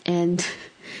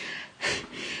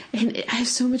I have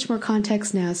so much more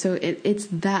context now, so it's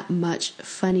that much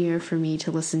funnier for me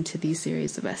to listen to these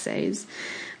series of essays.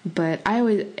 But I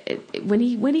always,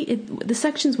 the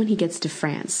sections when he gets to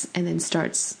France and then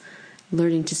starts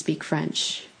learning to speak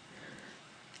French,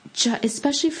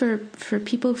 especially for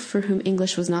people for whom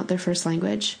English was not their first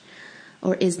language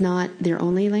or is not their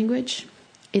only language,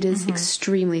 it is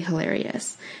extremely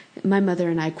hilarious. My mother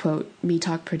and I quote Me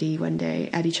Talk Pretty one day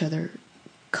at each other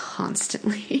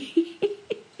constantly.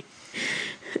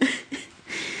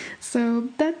 So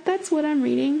that's what I'm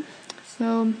reading.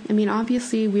 So, I mean,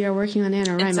 obviously we are working on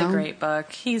NaNoWriMo. It's a great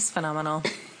book. He's phenomenal.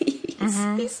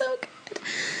 He's so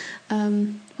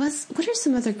good. What are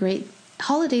some other great...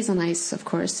 Holidays on Ice, of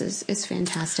course, is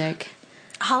fantastic.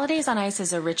 Holidays on Ice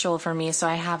is a ritual for me, so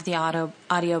I have the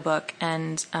audiobook,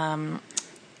 and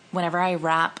whenever I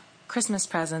wrap Christmas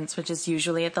presents, which is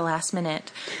usually at the last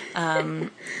minute,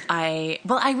 I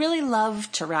really love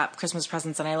to wrap Christmas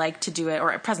presents, and I like to do it,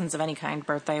 or presents of any kind,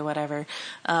 birthday, whatever.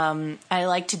 I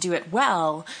like to do it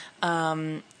well,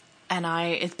 but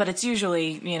it's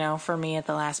usually, for me at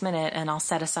the last minute, and I'll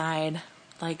set aside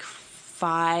like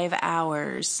 5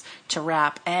 hours to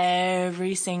wrap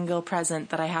every single present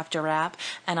that I have to wrap,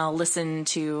 and I'll listen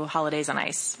to Holidays on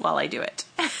Ice while I do it.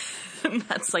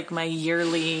 That's like my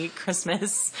yearly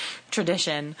Christmas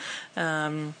tradition,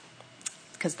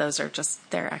 because those are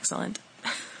they're excellent.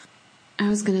 I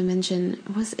was going to mention,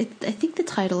 I think the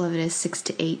title of it is 6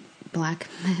 to 8 Black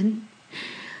Men.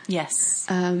 Yes.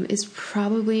 Is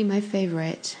probably my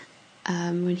favorite,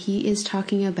 when he is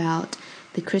talking about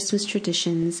the Christmas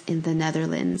traditions in the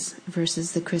Netherlands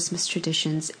versus the Christmas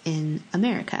traditions in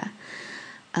America.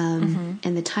 And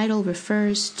the title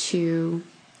refers to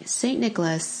St.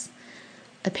 Nicholas.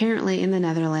 Apparently in the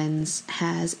Netherlands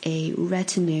has a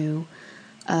retinue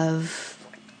of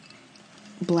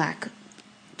black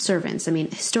servants. I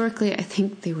mean, historically, I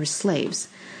think they were slaves.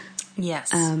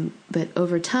 Yes. But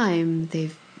over time,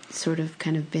 they've sort of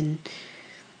kind of been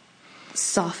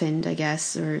softened, I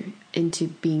guess, or into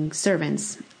being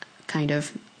servants, kind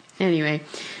of. Anyway,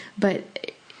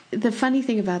 but the funny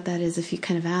thing about that is, if you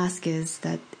kind of ask, is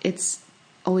that it's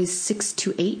always 6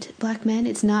 to 8 black men.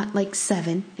 It's not like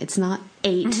 7. It's not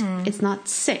 8. It's not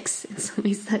 6. It's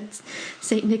always that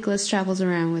St. Nicholas travels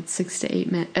around with 6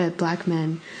 to 8 black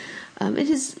men. It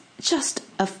is just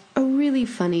a really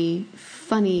funny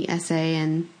essay,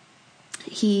 and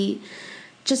he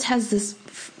just has this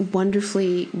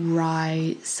wonderfully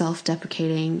wry,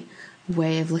 self-deprecating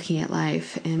way of looking at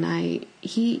life, and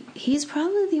he's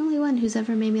probably the only one who's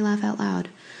ever made me laugh out loud.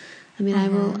 I mean,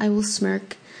 I will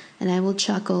smirk and I will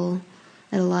chuckle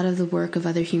at a lot of the work of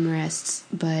other humorists,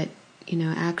 but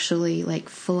actually like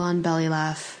full-on belly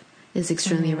laugh is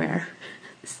extremely rare.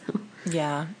 So.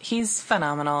 Yeah, he's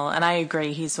phenomenal, and I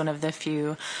agree. He's one of the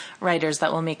few writers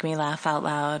that will make me laugh out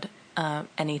loud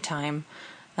anytime.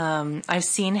 I've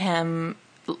seen him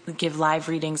give live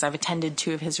readings. I've attended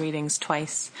 2 of his readings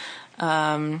twice.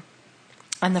 And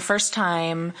the first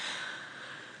time,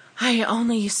 I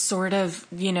only sort of,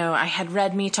 I had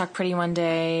read Me Talk Pretty one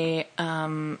day,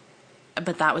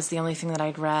 but that was the only thing that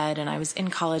I'd read, and I was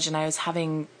in college, and I was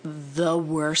having the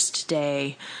worst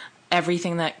day.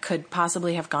 Everything that could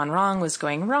possibly have gone wrong was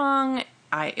going wrong.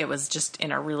 It was just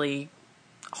in a really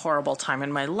horrible time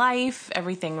in my life.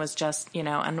 Everything was just,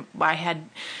 and I had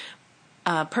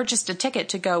purchased a ticket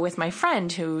to go with my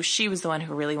friend, she was the one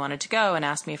who really wanted to go, and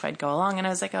asked me if I'd go along. And I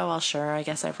was like, oh, well, sure. I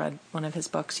guess I've read one of his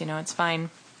books, it's fine.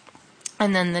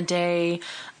 And then the day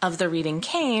of the reading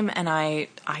came, and I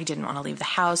didn't want to leave the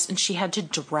house, and she had to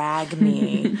drag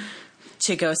me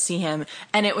to go see him.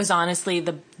 And it was honestly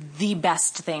the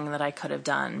best thing that I could have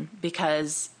done,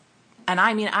 because, and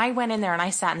I mean, I went in there and I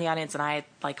sat in the audience, and I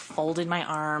like folded my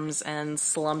arms and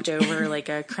slumped over like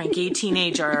a cranky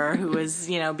teenager who was,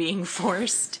 being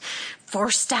forced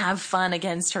to have fun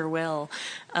against her will.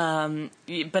 But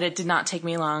it did not take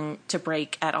me long to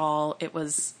break at all. It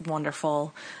was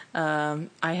wonderful.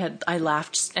 I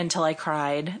laughed until I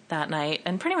cried that night,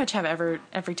 and pretty much have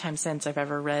every time since I've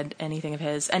ever read anything of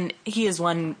his. And he is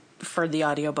one for the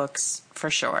audiobooks for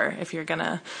sure. If you're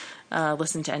gonna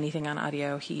listen to anything on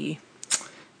audio, he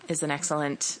is an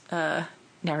excellent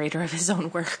narrator of his own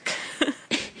work.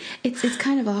 It's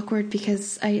kind of awkward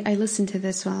because I listen to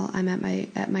this while I'm at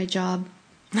my job.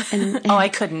 And I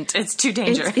couldn't. It's too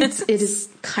dangerous. It is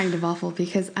kind of awful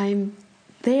because I'm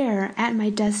there at my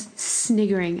desk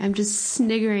sniggering. I'm just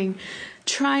sniggering,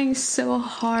 trying so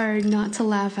hard not to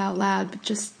laugh out loud, but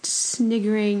just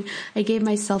sniggering. I gave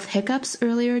myself hiccups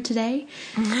earlier today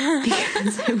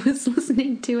because I was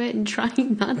listening to it and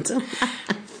trying not to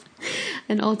laugh,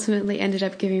 and ultimately ended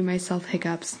up giving myself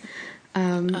hiccups.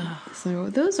 So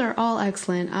those are all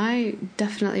excellent. I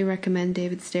definitely recommend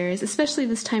David Sedaris, especially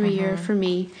this time of year for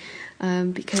me,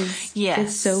 because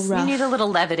it's so rough. You need a little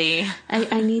levity.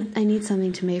 I need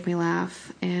something to make me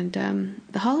laugh, and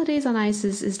The Holidays on Ice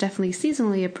is definitely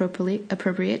seasonally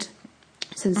appropriate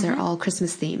since they're all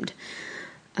Christmas themed.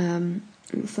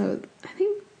 So I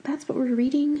think that's what we're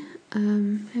reading.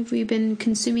 Have we been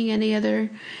consuming any other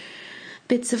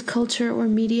bits of culture or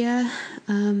media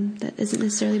that isn't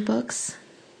necessarily books?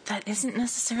 That isn't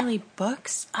necessarily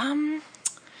books?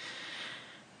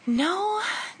 No,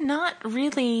 not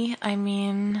really. I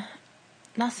mean,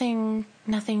 nothing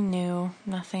new,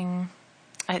 nothing.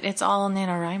 It's all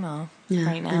NaNoWriMo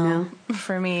right now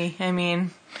for me. I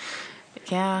mean,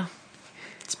 yeah,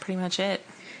 it's pretty much it.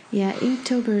 Yeah,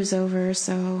 Inktober is over,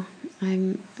 so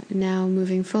I'm now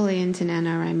moving fully into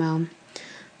NaNoWriMo.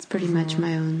 It's pretty much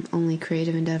my only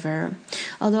creative endeavor.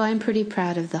 Although I'm pretty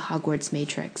proud of the Hogwarts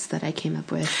Matrix that I came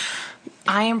up with.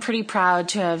 I am pretty proud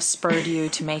to have spurred you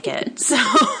to make it. So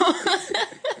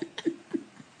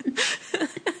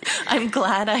I'm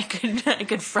glad I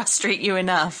could frustrate you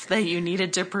enough that you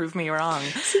needed to prove me wrong.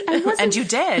 See, and you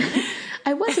did.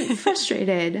 I wasn't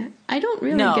frustrated. I don't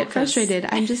really get frustrated.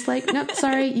 I'm just like, nope,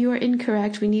 sorry, you are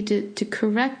incorrect. We need to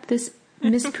correct this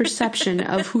misperception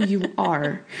of who you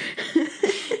are.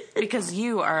 Because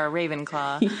you are a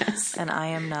Ravenclaw. Yes. And I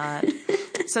am not.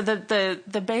 So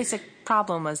the basic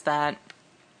problem was that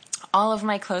all of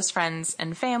my close friends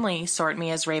and family sort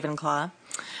me as Ravenclaw.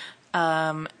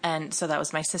 And so that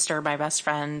was my sister, my best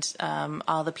friend,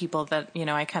 all the people that,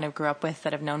 I kind of grew up with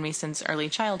that have known me since early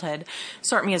childhood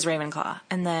sort me as Ravenclaw.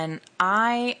 And then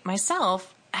I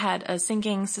myself had a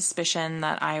sinking suspicion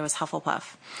that I was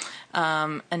Hufflepuff,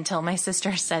 until my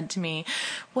sister said to me,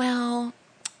 well,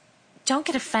 don't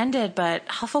get offended, but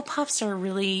Hufflepuffs are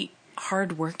really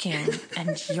hardworking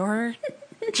and you're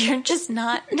just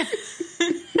not.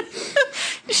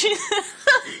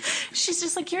 She's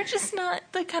just like, you're just not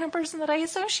the kind of person that I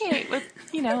associate with,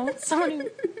 someone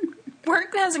who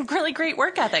has a really great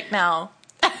work ethic. Now,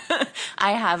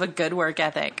 I have a good work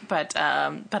ethic, but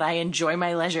I enjoy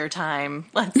my leisure time.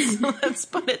 Let's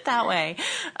put it that way.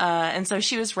 And so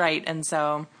she was right. And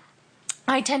so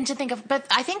I tend to think but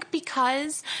I think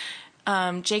because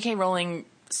J.K. Rowling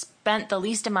spent the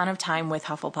least amount of time with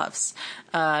Hufflepuffs.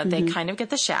 They kind of get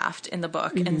the shaft in the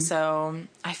book. And so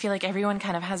I feel like everyone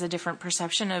kind of has a different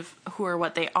perception of who or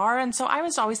what they are. And so I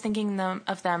was always thinking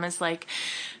of them as like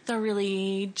the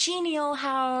really genial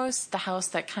house, the house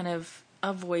that kind of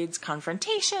avoids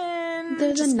confrontation.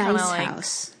 They're the nice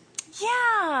house.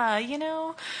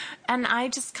 Yeah, and I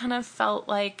just kind of felt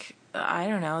like, I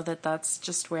don't know, that's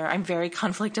just where I'm very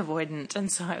conflict avoidant. And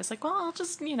so I was like, well, I'll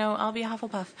just, I'll be a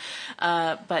Hufflepuff.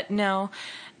 But no.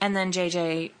 And then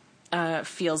JJ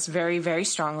feels very, very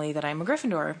strongly that I'm a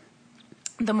Gryffindor.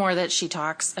 The more that she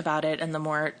talks about it and the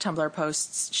more Tumblr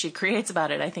posts she creates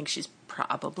about it, I think she's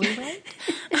probably right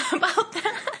about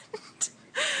that.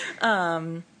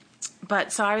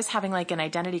 But so I was having like an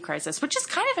identity crisis, which is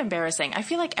kind of embarrassing. I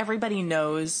feel like everybody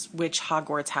knows which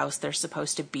Hogwarts house they're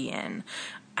supposed to be in.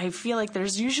 I feel like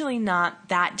there's usually not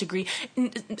that degree.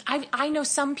 I know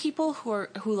some people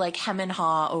who like hem and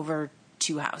haw over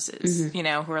two houses, who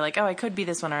are like, oh, I could be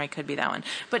this one or I could be that one.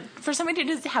 But for somebody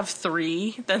to have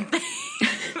three that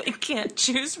they can't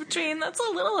choose between, that's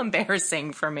a little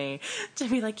embarrassing for me to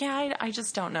be like, yeah, I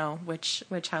just don't know which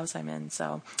house I'm in.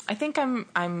 So I think I'm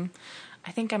a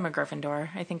Gryffindor.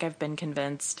 I think I've been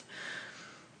convinced.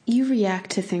 You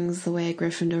react to things the way a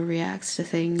Gryffindor reacts to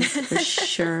things, for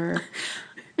sure.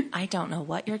 I don't know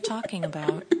what you're talking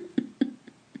about.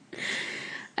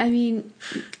 I mean,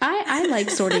 I like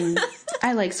sorting.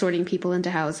 I like sorting people into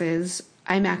houses.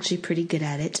 I'm actually pretty good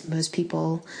at it. Most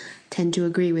people tend to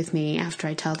agree with me after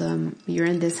I tell them you're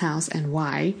in this house and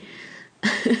why.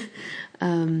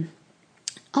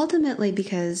 Ultimately,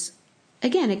 because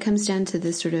again, it comes down to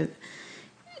this sort of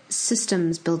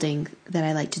systems building that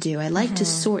I like to do. I like to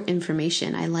sort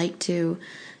information. I like to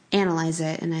analyze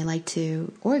it, and I like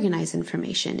to organize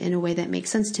information in a way that makes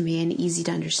sense to me and easy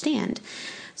to understand.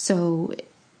 So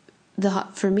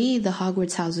for me, the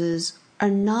Hogwarts houses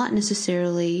are not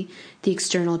necessarily the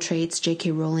external traits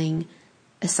J.K. Rowling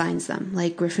assigns them.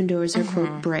 Like Gryffindors are,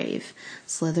 quote, brave.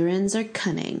 Slytherins are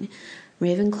cunning.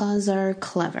 Ravenclaws are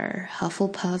clever.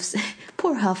 Hufflepuffs,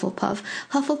 poor Hufflepuff.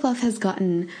 Hufflepuff has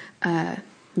gotten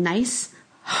nice.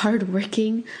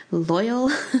 hardworking,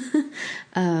 loyal.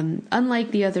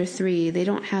 Unlike the other three, they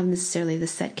don't have necessarily the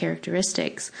set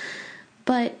characteristics.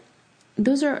 But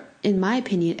those are, in my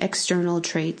opinion, external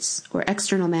traits or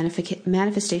external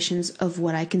manifestations of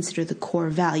what I consider the core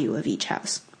value of each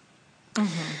house.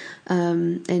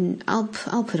 And I'll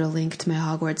put a link to my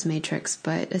Hogwarts matrix,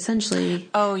 but essentially...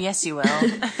 Oh, yes, you will.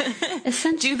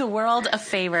 Do the world a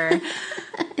favor.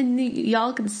 And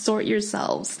y'all can sort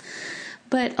yourselves.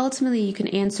 But ultimately, you can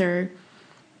answer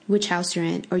which house you're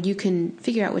in, or you can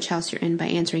figure out which house you're in by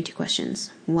answering two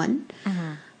questions. One,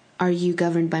 are you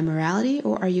governed by morality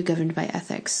or are you governed by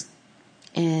ethics?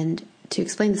 And to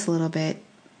explain this a little bit,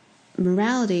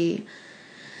 morality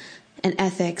and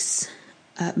ethics...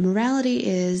 morality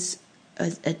is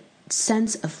a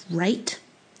sense of right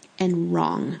and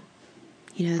wrong.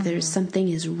 There's something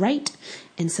is right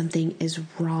and something is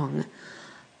wrong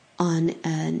on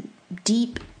a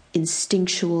deep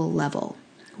instinctual level.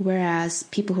 Whereas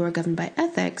people who are governed by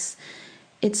ethics,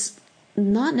 it's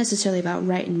not necessarily about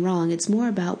right and wrong. It's more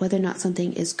about whether or not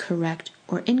something is correct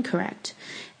or incorrect.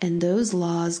 And those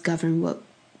laws govern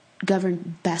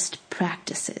best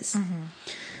practices.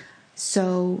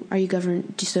 So are you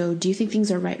governed? So do you think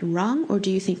things are right and wrong, or do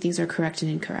you think things are correct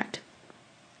and incorrect?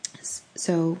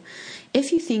 So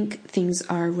if you think things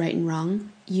are right and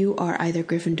wrong, you are either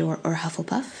Gryffindor or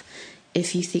Hufflepuff.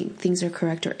 If you think things are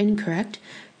correct or incorrect,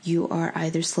 you are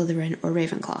either Slytherin or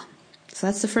Ravenclaw. So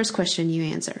that's the first question you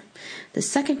answer. The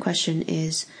second question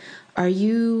is, are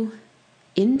you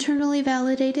internally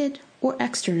validated or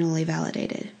externally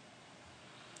validated?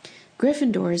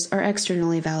 Gryffindors are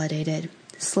externally validated.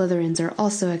 Slytherins are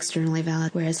also externally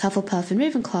validated, whereas Hufflepuff and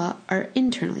Ravenclaw are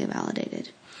internally validated.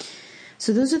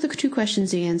 So those are the two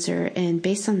questions you answer, and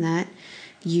based on that,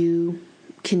 you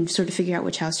can sort of figure out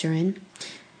which house you're in.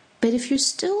 But if you're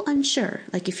still unsure,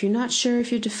 like if you're not sure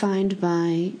if you're defined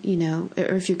by,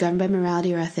 or if you're governed by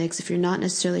morality or ethics, if you're not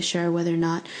necessarily sure whether or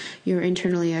not you're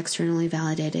internally or externally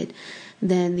validated,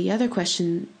 then the other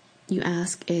question you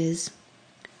ask is,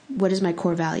 what is my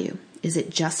core value? Is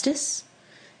it justice?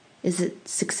 Is it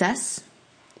success?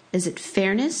 Is it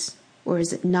fairness? Or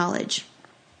is it knowledge?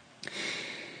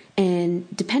 And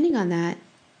depending on that,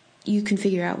 you can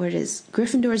figure out what it is.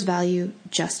 Gryffindors value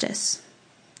justice.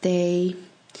 If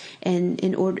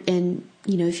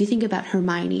you think about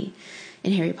Hermione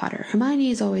in Harry Potter,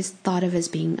 Hermione is always thought of as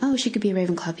being, she could be a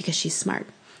Ravenclaw because she's smart.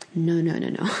 No.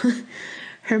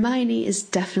 Hermione is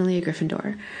definitely a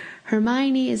Gryffindor.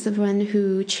 Hermione is the one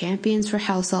who champions for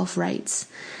house elf rights.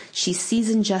 She sees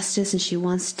injustice and she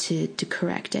wants to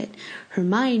correct it.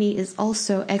 Hermione is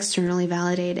also externally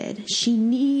validated. She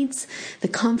needs the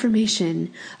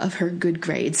confirmation of her good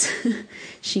grades.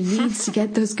 She needs to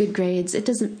get those good grades. It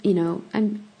doesn't,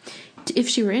 if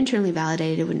she were internally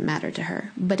validated, it wouldn't matter to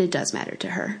her. But it does matter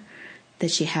to her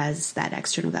that she has that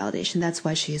external validation. That's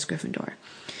why she is Gryffindor.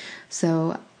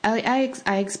 So I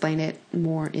explain it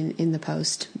more in the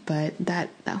post, but that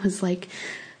was like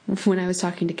when I was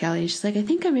talking to Kelly, she's like, I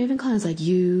think I'm Ravenclaw. I was like,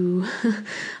 you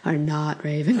are not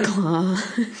Ravenclaw.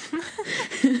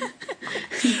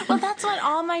 Well, that's what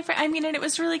all my friends, and it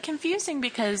was really confusing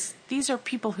because these are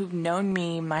people who've known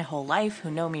me my whole life,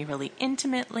 who know me really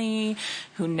intimately,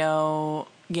 who know,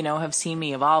 have seen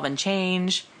me evolve and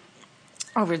change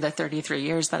over the 33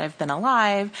 years that I've been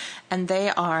alive. And they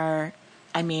are,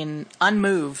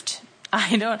 unmoved.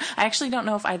 I actually don't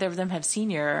know if either of them have seen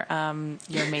your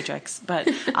matrix, but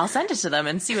I'll send it to them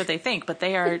and see what they think. But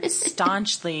they are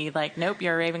staunchly like, nope,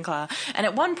 you're a Ravenclaw. And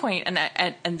at one point,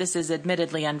 and this is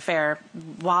admittedly unfair,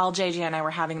 while JJ and I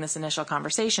were having this initial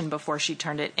conversation before she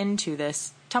turned it into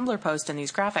this Tumblr post and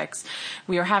these graphics,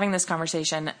 we were having this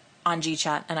conversation on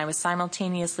GChat, and I was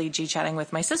simultaneously GChatting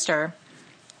with my sister,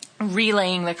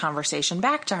 relaying the conversation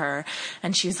back to her,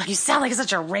 and she was like, you sound like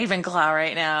such a Ravenclaw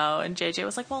right now. And JJ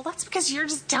was like, well, that's because you're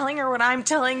just telling her what I'm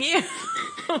telling you.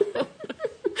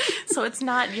 So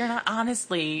you're not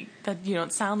honestly, that you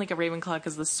don't sound like a Ravenclaw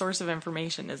because the source of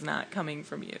information is not coming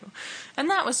from you. And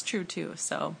that was true too.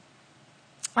 So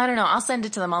I don't know, I'll send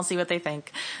it to them, I'll see what they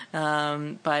think.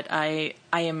 But I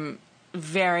am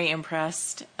very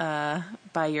impressed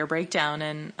by your breakdown,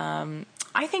 and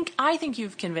I think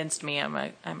you've convinced me I'm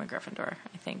a Gryffindor.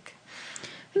 I think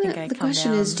the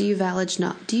question is, do you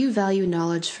value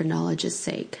knowledge for knowledge's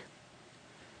sake?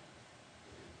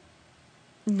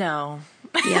 No.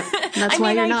 Yep. That's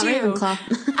why you're not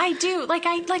Ravenclaw. I do. But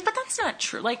that's not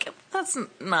true. That's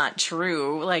not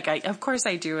true. Of course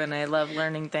I do, and I love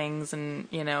learning things and,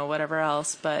 whatever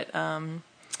else, but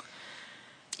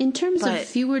in terms of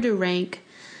if you were to rank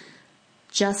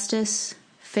justice,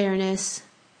 fairness,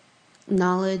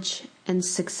 knowledge, and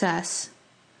success,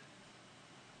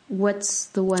 What's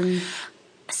the one?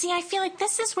 See, I feel like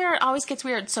this is where it always gets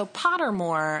weird. So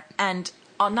Pottermore, and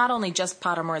not only just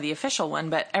Pottermore, the official one,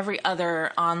 but every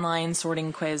other online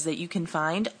sorting quiz that you can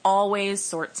find always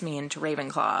sorts me into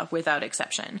Ravenclaw without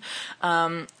exception.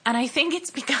 And I think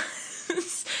it's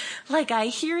because like I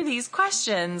hear these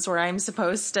questions where I'm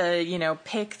supposed to, you know,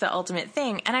 pick the ultimate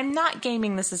thing, and I'm not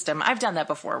gaming the system. I've done that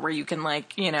before where you can,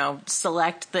 like, you know,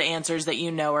 select the answers that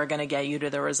you know are going to get you to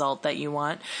the result that you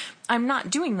want. I'm not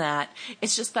doing that.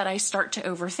 It's just that I start to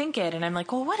overthink it, and I'm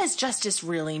like, well, what does justice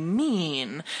really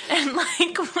mean? And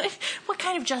like, what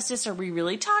kind of justice are we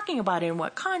really talking about, in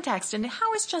what context, and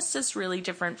how is justice really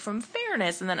different from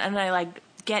fairness? And I like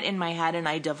get in my head and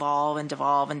I devolve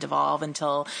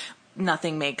until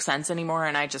nothing makes sense anymore,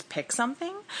 and I just pick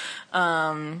something.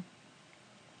 And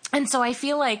so I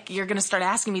feel like you're going to start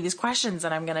asking me these questions,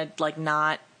 and I'm going to like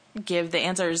not give the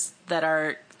answers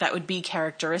that would be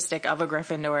characteristic of a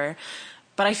Gryffindor.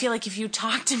 But I feel like if you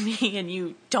talk to me and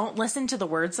you don't listen to the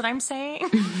words that I'm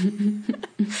saying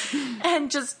and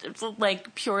just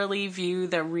like purely view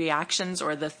the reactions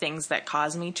or the things that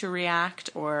cause me to react,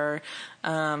 or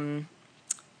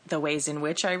the ways in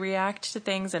which I react to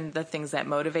things and the things that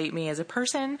motivate me as a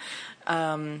person,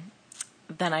 then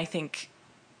I think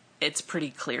it's pretty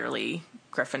clearly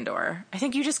Gryffindor. I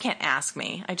think you just can't ask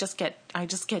me. I just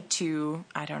get too,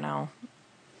 I don't know.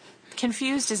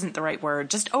 Confused isn't the right word.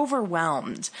 Just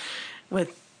overwhelmed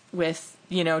with,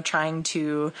 you know, trying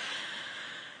to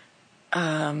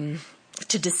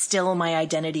distill my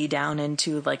identity down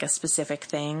into like a specific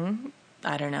thing.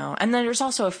 I don't know. And then there's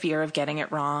also a fear of getting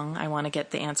it wrong. I want to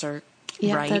get the answer right.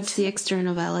 Yeah, that's the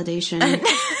external validation.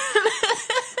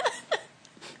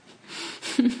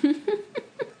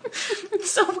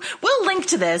 So we'll link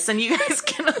to this, and you guys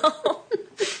can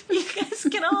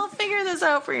all figure this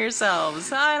out for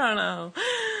yourselves. I don't know.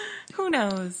 Who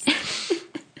knows?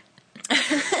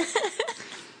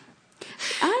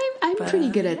 I'm pretty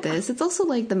good at this. It's also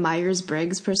like the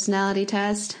Myers-Briggs personality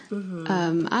test.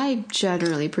 Mm-hmm. I'm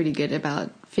generally pretty good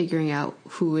about figuring out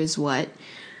who is what.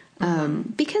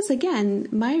 Because again,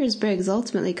 Myers-Briggs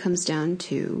ultimately comes down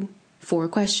to 4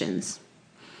 questions.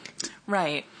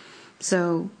 Right.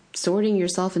 So sorting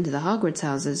yourself into the Hogwarts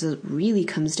houses really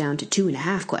comes down to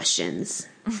 2.5 questions.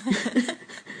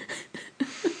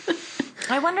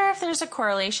 I wonder if there's a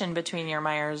correlation between your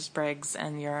Myers-Briggs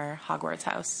and your Hogwarts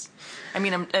house. I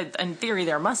mean, in theory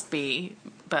there must be,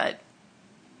 but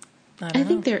I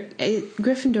think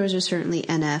Gryffindors are certainly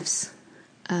NFs,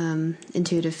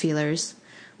 intuitive feelers,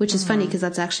 which is funny because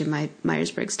that's actually my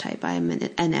Myers-Briggs type. I am an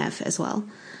NF as well.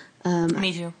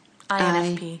 Me too.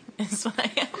 INFP is what I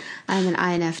am. I'm an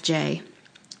INFJ.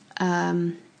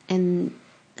 And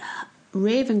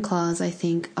Ravenclaws, I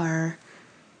think, are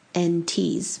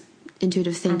NTs,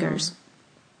 intuitive thinkers.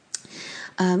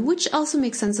 Which also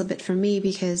makes sense a bit for me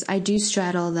because I do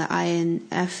straddle the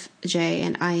INFJ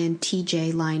and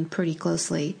INTJ line pretty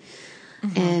closely.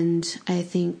 And I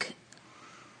think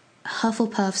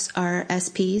Hufflepuffs are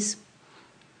SPs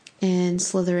and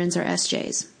Slytherins are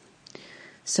SJs.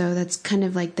 So that's kind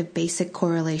of like the basic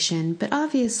correlation. But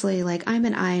obviously, like, I'm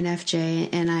an INFJ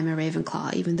and I'm a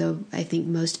Ravenclaw, even though I think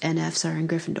most NFs are in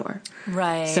Gryffindor.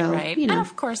 Right, so, right. You know. And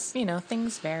of course, you know,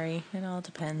 things vary. It all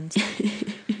depends.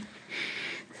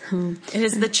 It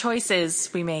is the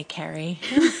choices we make, Harry.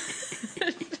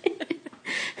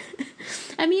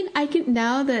 I mean,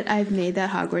 now that I've made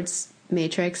that Hogwarts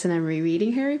Matrix and I'm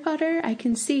rereading Harry Potter, I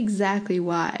can see exactly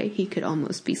why he could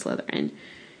almost be Slytherin.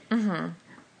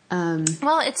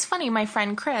 Well, it's funny. My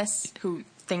friend Chris, who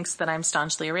thinks that I'm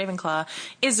staunchly a Ravenclaw,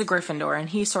 is a Gryffindor, and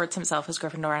he sorts himself as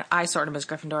Gryffindor, and I sort him as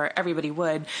Gryffindor. Everybody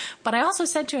would. But I also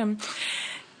said to him,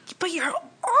 but you're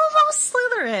almost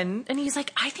Slytherin. And he's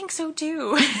like, I think so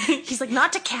too. He's like,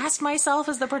 not to cast myself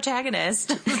as the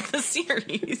protagonist of the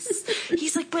series.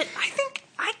 He's like, but I think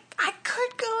I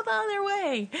could go the other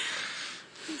way.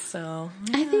 So,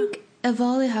 yeah. I think of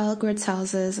all the Hogwarts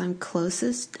houses, I'm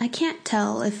closest. I can't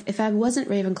tell if I wasn't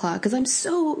Ravenclaw, because I'm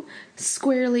so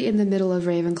squarely in the middle of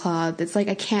Ravenclaw. It's like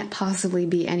I can't possibly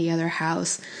be any other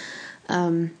house.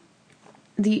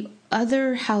 The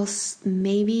other house,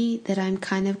 maybe, that I'm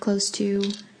kind of close to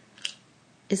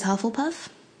is Hufflepuff.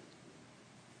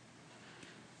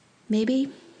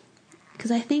 Maybe.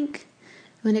 Because I think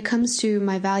when it comes to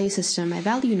my value system, I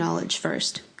value knowledge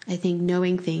first. I think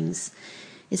knowing things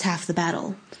is half the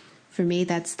battle. For me,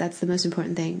 that's the most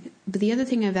important thing. But the other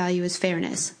thing I value is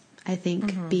fairness. I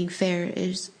think being fair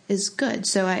is good.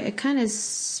 So I kind of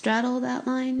straddle that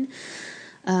line.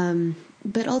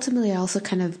 But ultimately, I also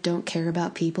kind of don't care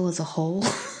about people as a whole.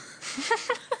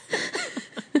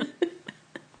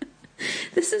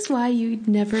 This is why you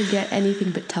never get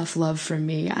anything but tough love from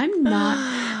me. I'm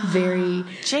not very...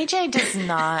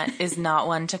 JJ is not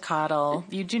one to coddle.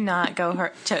 You do not go to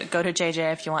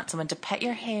JJ if you want someone to pet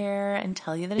your hair and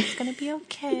tell you that it's going to be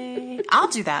okay. I'll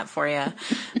do that for you.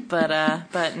 But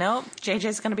no,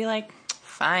 JJ's going to be like,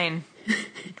 fine.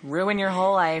 Ruin your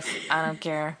whole life. I don't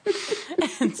care.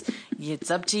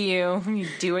 It's up to you. You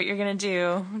do what you're going to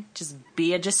do. Just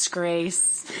be a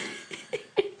disgrace.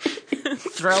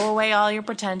 Throw away all your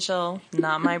potential.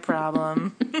 Not my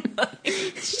problem.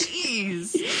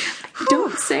 Jeez.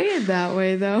 Don't say it that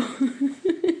way, though.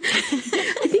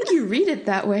 I think you read it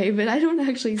that way, but I don't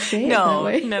actually say it that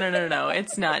way. No.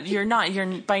 It's not. You're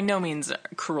by no means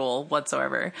cruel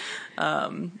whatsoever.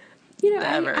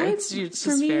 Ever. It's just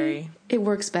for me, very... It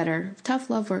works better. Tough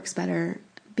love works better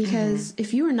because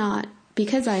if you are not...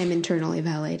 Because I am internally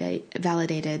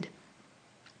validated,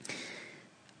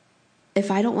 if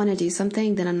I don't want to do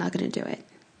something, then I'm not going to do it.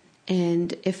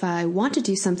 And if I want to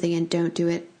do something and don't do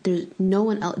it, there's no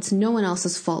one else. It's no one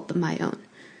else's fault but my own.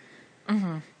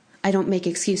 Mm-hmm. I don't make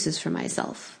excuses for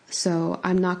myself, so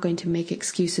I'm not going to make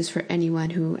excuses for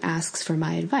anyone who asks for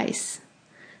my advice.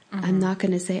 Mm-hmm. I'm not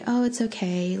going to say, "Oh, it's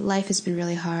okay. Life has been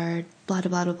really hard." Blah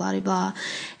blah blah blah blah.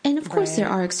 And of course, there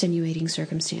are extenuating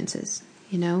circumstances.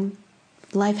 You know,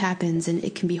 life happens, and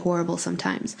it can be horrible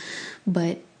sometimes,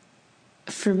 but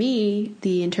for me,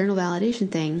 the internal validation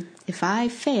thing, if I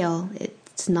fail,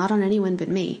 it's not on anyone but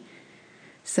me.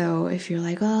 So if you're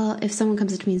like, well, if someone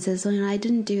comes up to me and says, I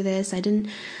didn't do this, I didn't,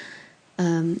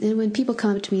 and when people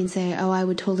come up to me and say, I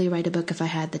would totally write a book if I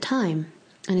had the time.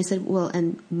 And I said, well,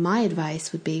 and my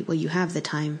advice would be, well, you have the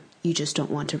time, you just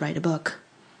don't want to write a book.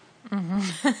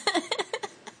 Mm-hmm.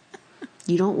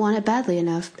 You don't want it badly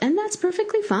enough, and that's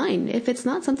perfectly fine. If it's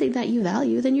not something that you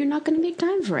value, then you're not going to make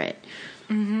time for it.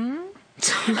 Mm-hmm.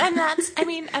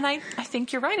 And I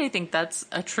think you're right. I think that's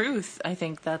a truth. I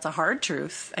think that's a hard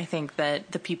truth. I think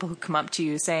that the people who come up to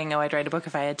you saying, I'd write a book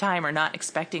if I had time, are not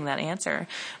expecting that answer.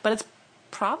 But it's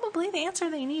probably the answer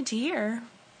they need to hear.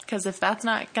 Because if that's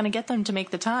not going to get them to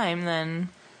make the time, then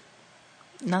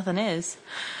nothing is.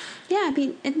 Yeah,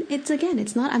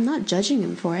 it's not, I'm not judging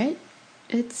them for it.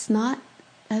 It's not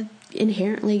a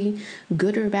inherently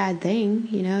good or bad thing.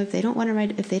 You know, if they don't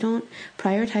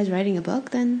prioritize writing a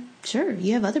book, then sure,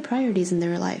 you have other priorities in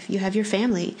their life. You have your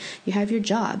family, you have your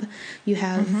job, you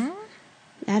have,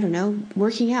 I don't know,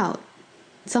 working out,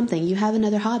 something. You have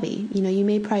another hobby. You know, you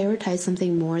may prioritize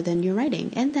something more than your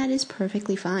writing, and that is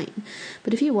perfectly fine.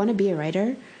 But if you want to be a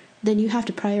writer, then you have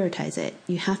to prioritize it.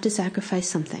 You have to sacrifice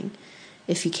something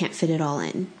if you can't fit it all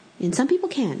in. And some people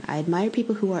can. I admire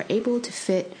people who are able to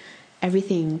fit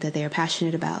everything that they are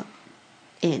passionate about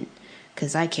in,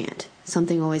 because I can't.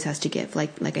 Something always has to give.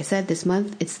 Like I said, this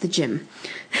month it's the gym.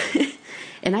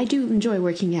 And I do enjoy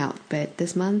working out, but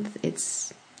this month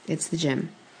it's the gym.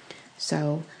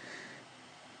 So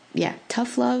yeah,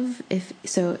 tough love.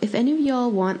 If any of y'all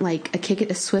want like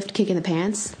a swift kick in the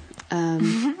pants,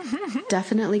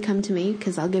 definitely come to me,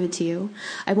 because I'll give it to you.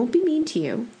 I won't be mean to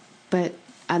you, but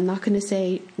I'm not going to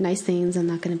say nice things. I'm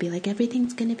not going to be like,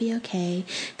 everything's going to be okay.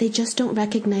 They just don't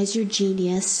recognize your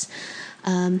genius.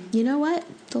 You know what?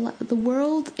 The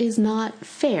world is not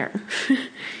fair.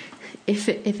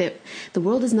 The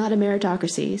world is not a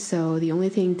meritocracy. So the only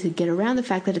thing to get around the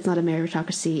fact that it's not a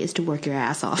meritocracy is to work your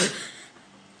ass off.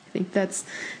 I think that's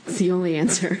the only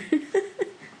answer.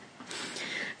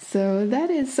 So that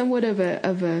is somewhat of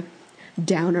a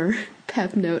downer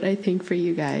pep note, I think, for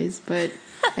you guys. But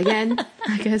again,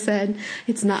 like I said,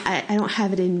 it's not. I don't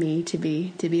have it in me to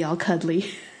be all cuddly.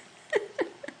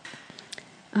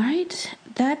 All right,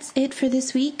 that's it for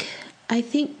this week. I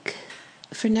think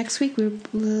for next week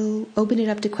we'll open it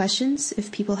up to questions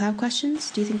if people have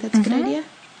questions. Do you think that's a good idea?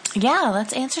 Yeah,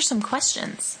 let's answer some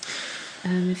questions.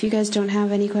 If you guys don't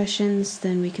have any questions,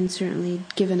 then we can certainly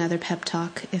give another pep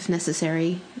talk if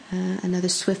necessary. Another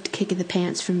swift kick in the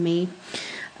pants from me.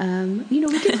 We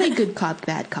can play good cop,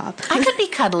 bad cop. I could be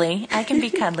cuddly. I can be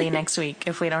cuddly next week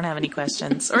if we don't have any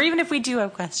questions. Or even if we do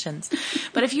have questions.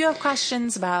 But if you have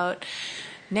questions about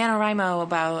NaNoWriMo,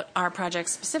 about our project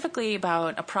specifically,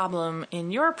 about a problem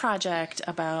in your project,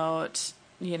 about,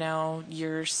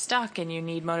 you're stuck and you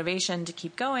need motivation to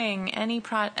keep going, any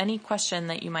question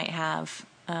that you might have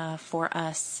for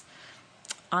us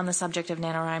on the subject of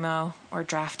NaNoWriMo or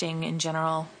drafting in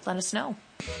general, let us know.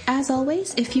 As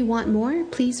always, if you want more,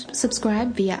 please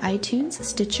subscribe via iTunes,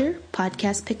 Stitcher,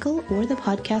 Podcast Pickle, or the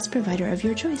podcast provider of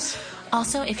your choice.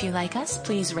 Also, if you like us,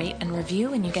 please rate and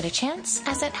review when you get a chance,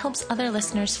 as it helps other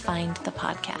listeners find the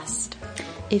podcast.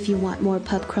 If you want more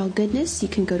pub crawl goodness, you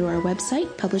can go to our website,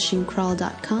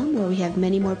 publishingcrawl.com, where we have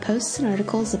many more posts and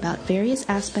articles about various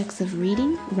aspects of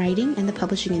reading, writing, and the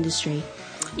publishing industry.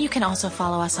 You can also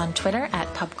follow us on Twitter at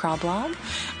PubCrawlBlog,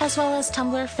 as well as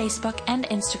Tumblr, Facebook, and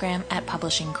Instagram at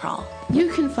Publishing Crawl. You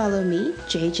can follow me,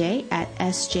 JJ, at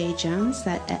SJJones,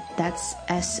 that's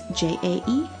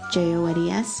SJAEJONES,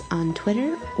 on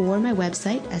Twitter, or my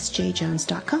website,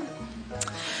 sjjones.com.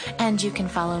 And you can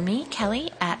follow me,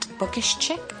 Kelly, at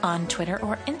BookishChick on Twitter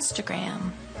or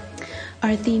Instagram.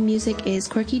 Our theme music is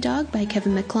Quirky Dog by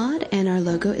Kevin MacLeod, and our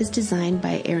logo is designed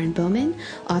by Aaron Bowman,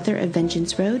 author of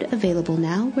Vengeance Road, available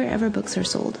now wherever books are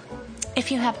sold.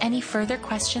 If you have any further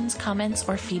questions, comments,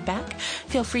 or feedback,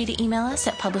 feel free to email us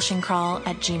at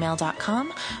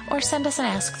publishingcrawl@gmail.com or send us an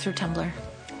ask through Tumblr.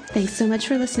 Thanks so much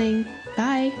for listening.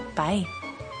 Bye. Bye.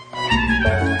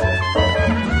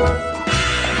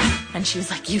 And she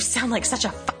was like, "You sound like such a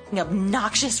fucking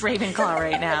obnoxious Ravenclaw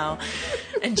right now."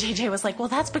 And JJ was like, "Well,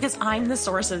 that's because I'm the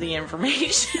source of the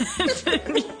information.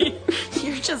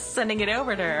 You're just sending it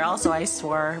over to her." Also, I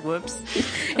swore. Whoops.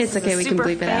 It's okay. We can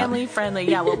bleep it out. Family friendly.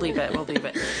 Yeah, we'll bleep it. We'll bleep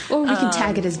it. Or we can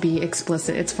tag it as being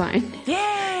explicit. It's fine. Yeah.